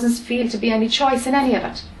 And there doesn't feel to be any choice in any of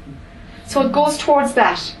it. So it goes towards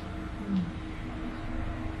that.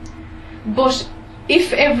 But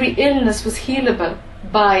if every illness was healable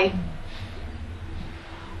by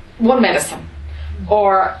one medicine,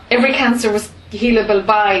 or every cancer was healable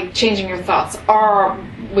by changing your thoughts, or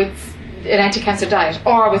with an anti-cancer diet,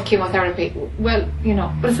 or with chemotherapy, well, you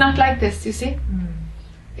know, but it's not like this, you see?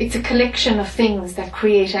 It's a collection of things that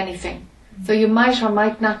create anything. So you might or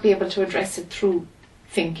might not be able to address it through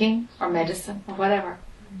thinking or medicine or whatever.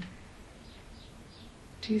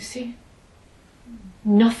 Do you see?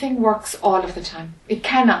 Nothing works all of the time. It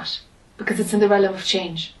cannot, because it's in the realm of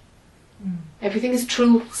change. Everything is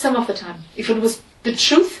true some of the time. If it was the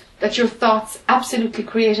truth that your thoughts absolutely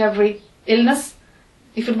create every illness,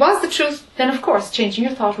 if it was the truth, then of course changing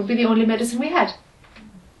your thought would be the only medicine we had.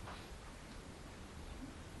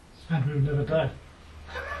 And we would never die.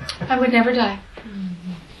 I would never die.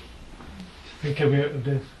 Think your way out of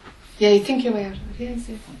death. Yeah, you think your way out of it. Yes,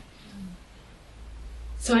 yes.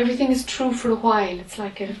 So everything is true for a while. It's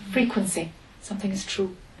like a frequency. Something is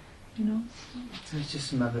true, you know? So it's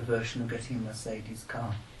just another version of getting a Mercedes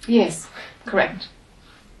car. Yes, correct.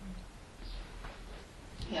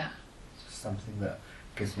 Yeah. It's something that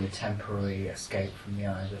gives me a temporary escape from the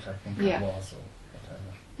eye that I think Yeah. I was, or whatever.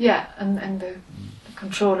 Yeah, and the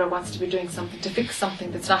controller wants to be doing something to fix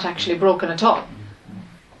something that's not actually broken at all.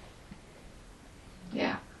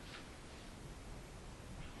 Yeah.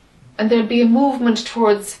 And there'll be a movement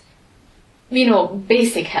towards, you know,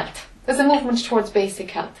 basic health. There's a movement towards basic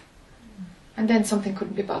health. And then something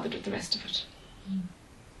couldn't be bothered with the rest of it.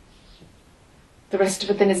 The rest of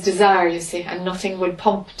it then is desire, you see, and nothing will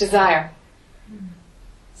pump desire.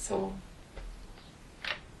 So,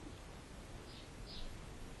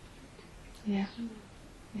 yeah.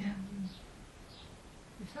 Yeah.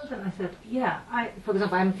 Sometimes I said, yeah, for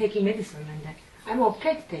example, I'm taking medicine and I'm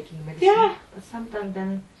okay taking medicine. Yeah. But sometimes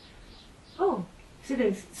then,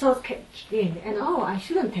 thoughts catch in, and I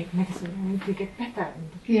shouldn't take medicine, I need to get better. And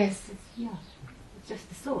Yes. It's just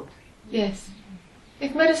the thought. Yes.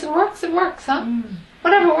 If medicine works, it works, huh?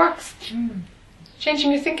 Whatever works.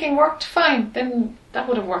 Changing your thinking worked, fine, then that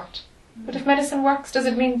would have worked. But if medicine works, does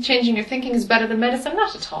it mean changing your thinking is better than medicine?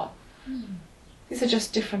 Not at all. These are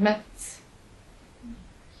just different methods.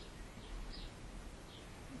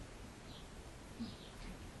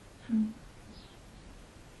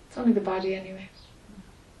 It's only the body anyway.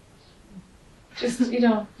 Just,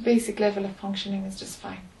 basic level of functioning is just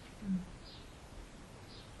fine.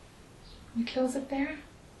 We close it there?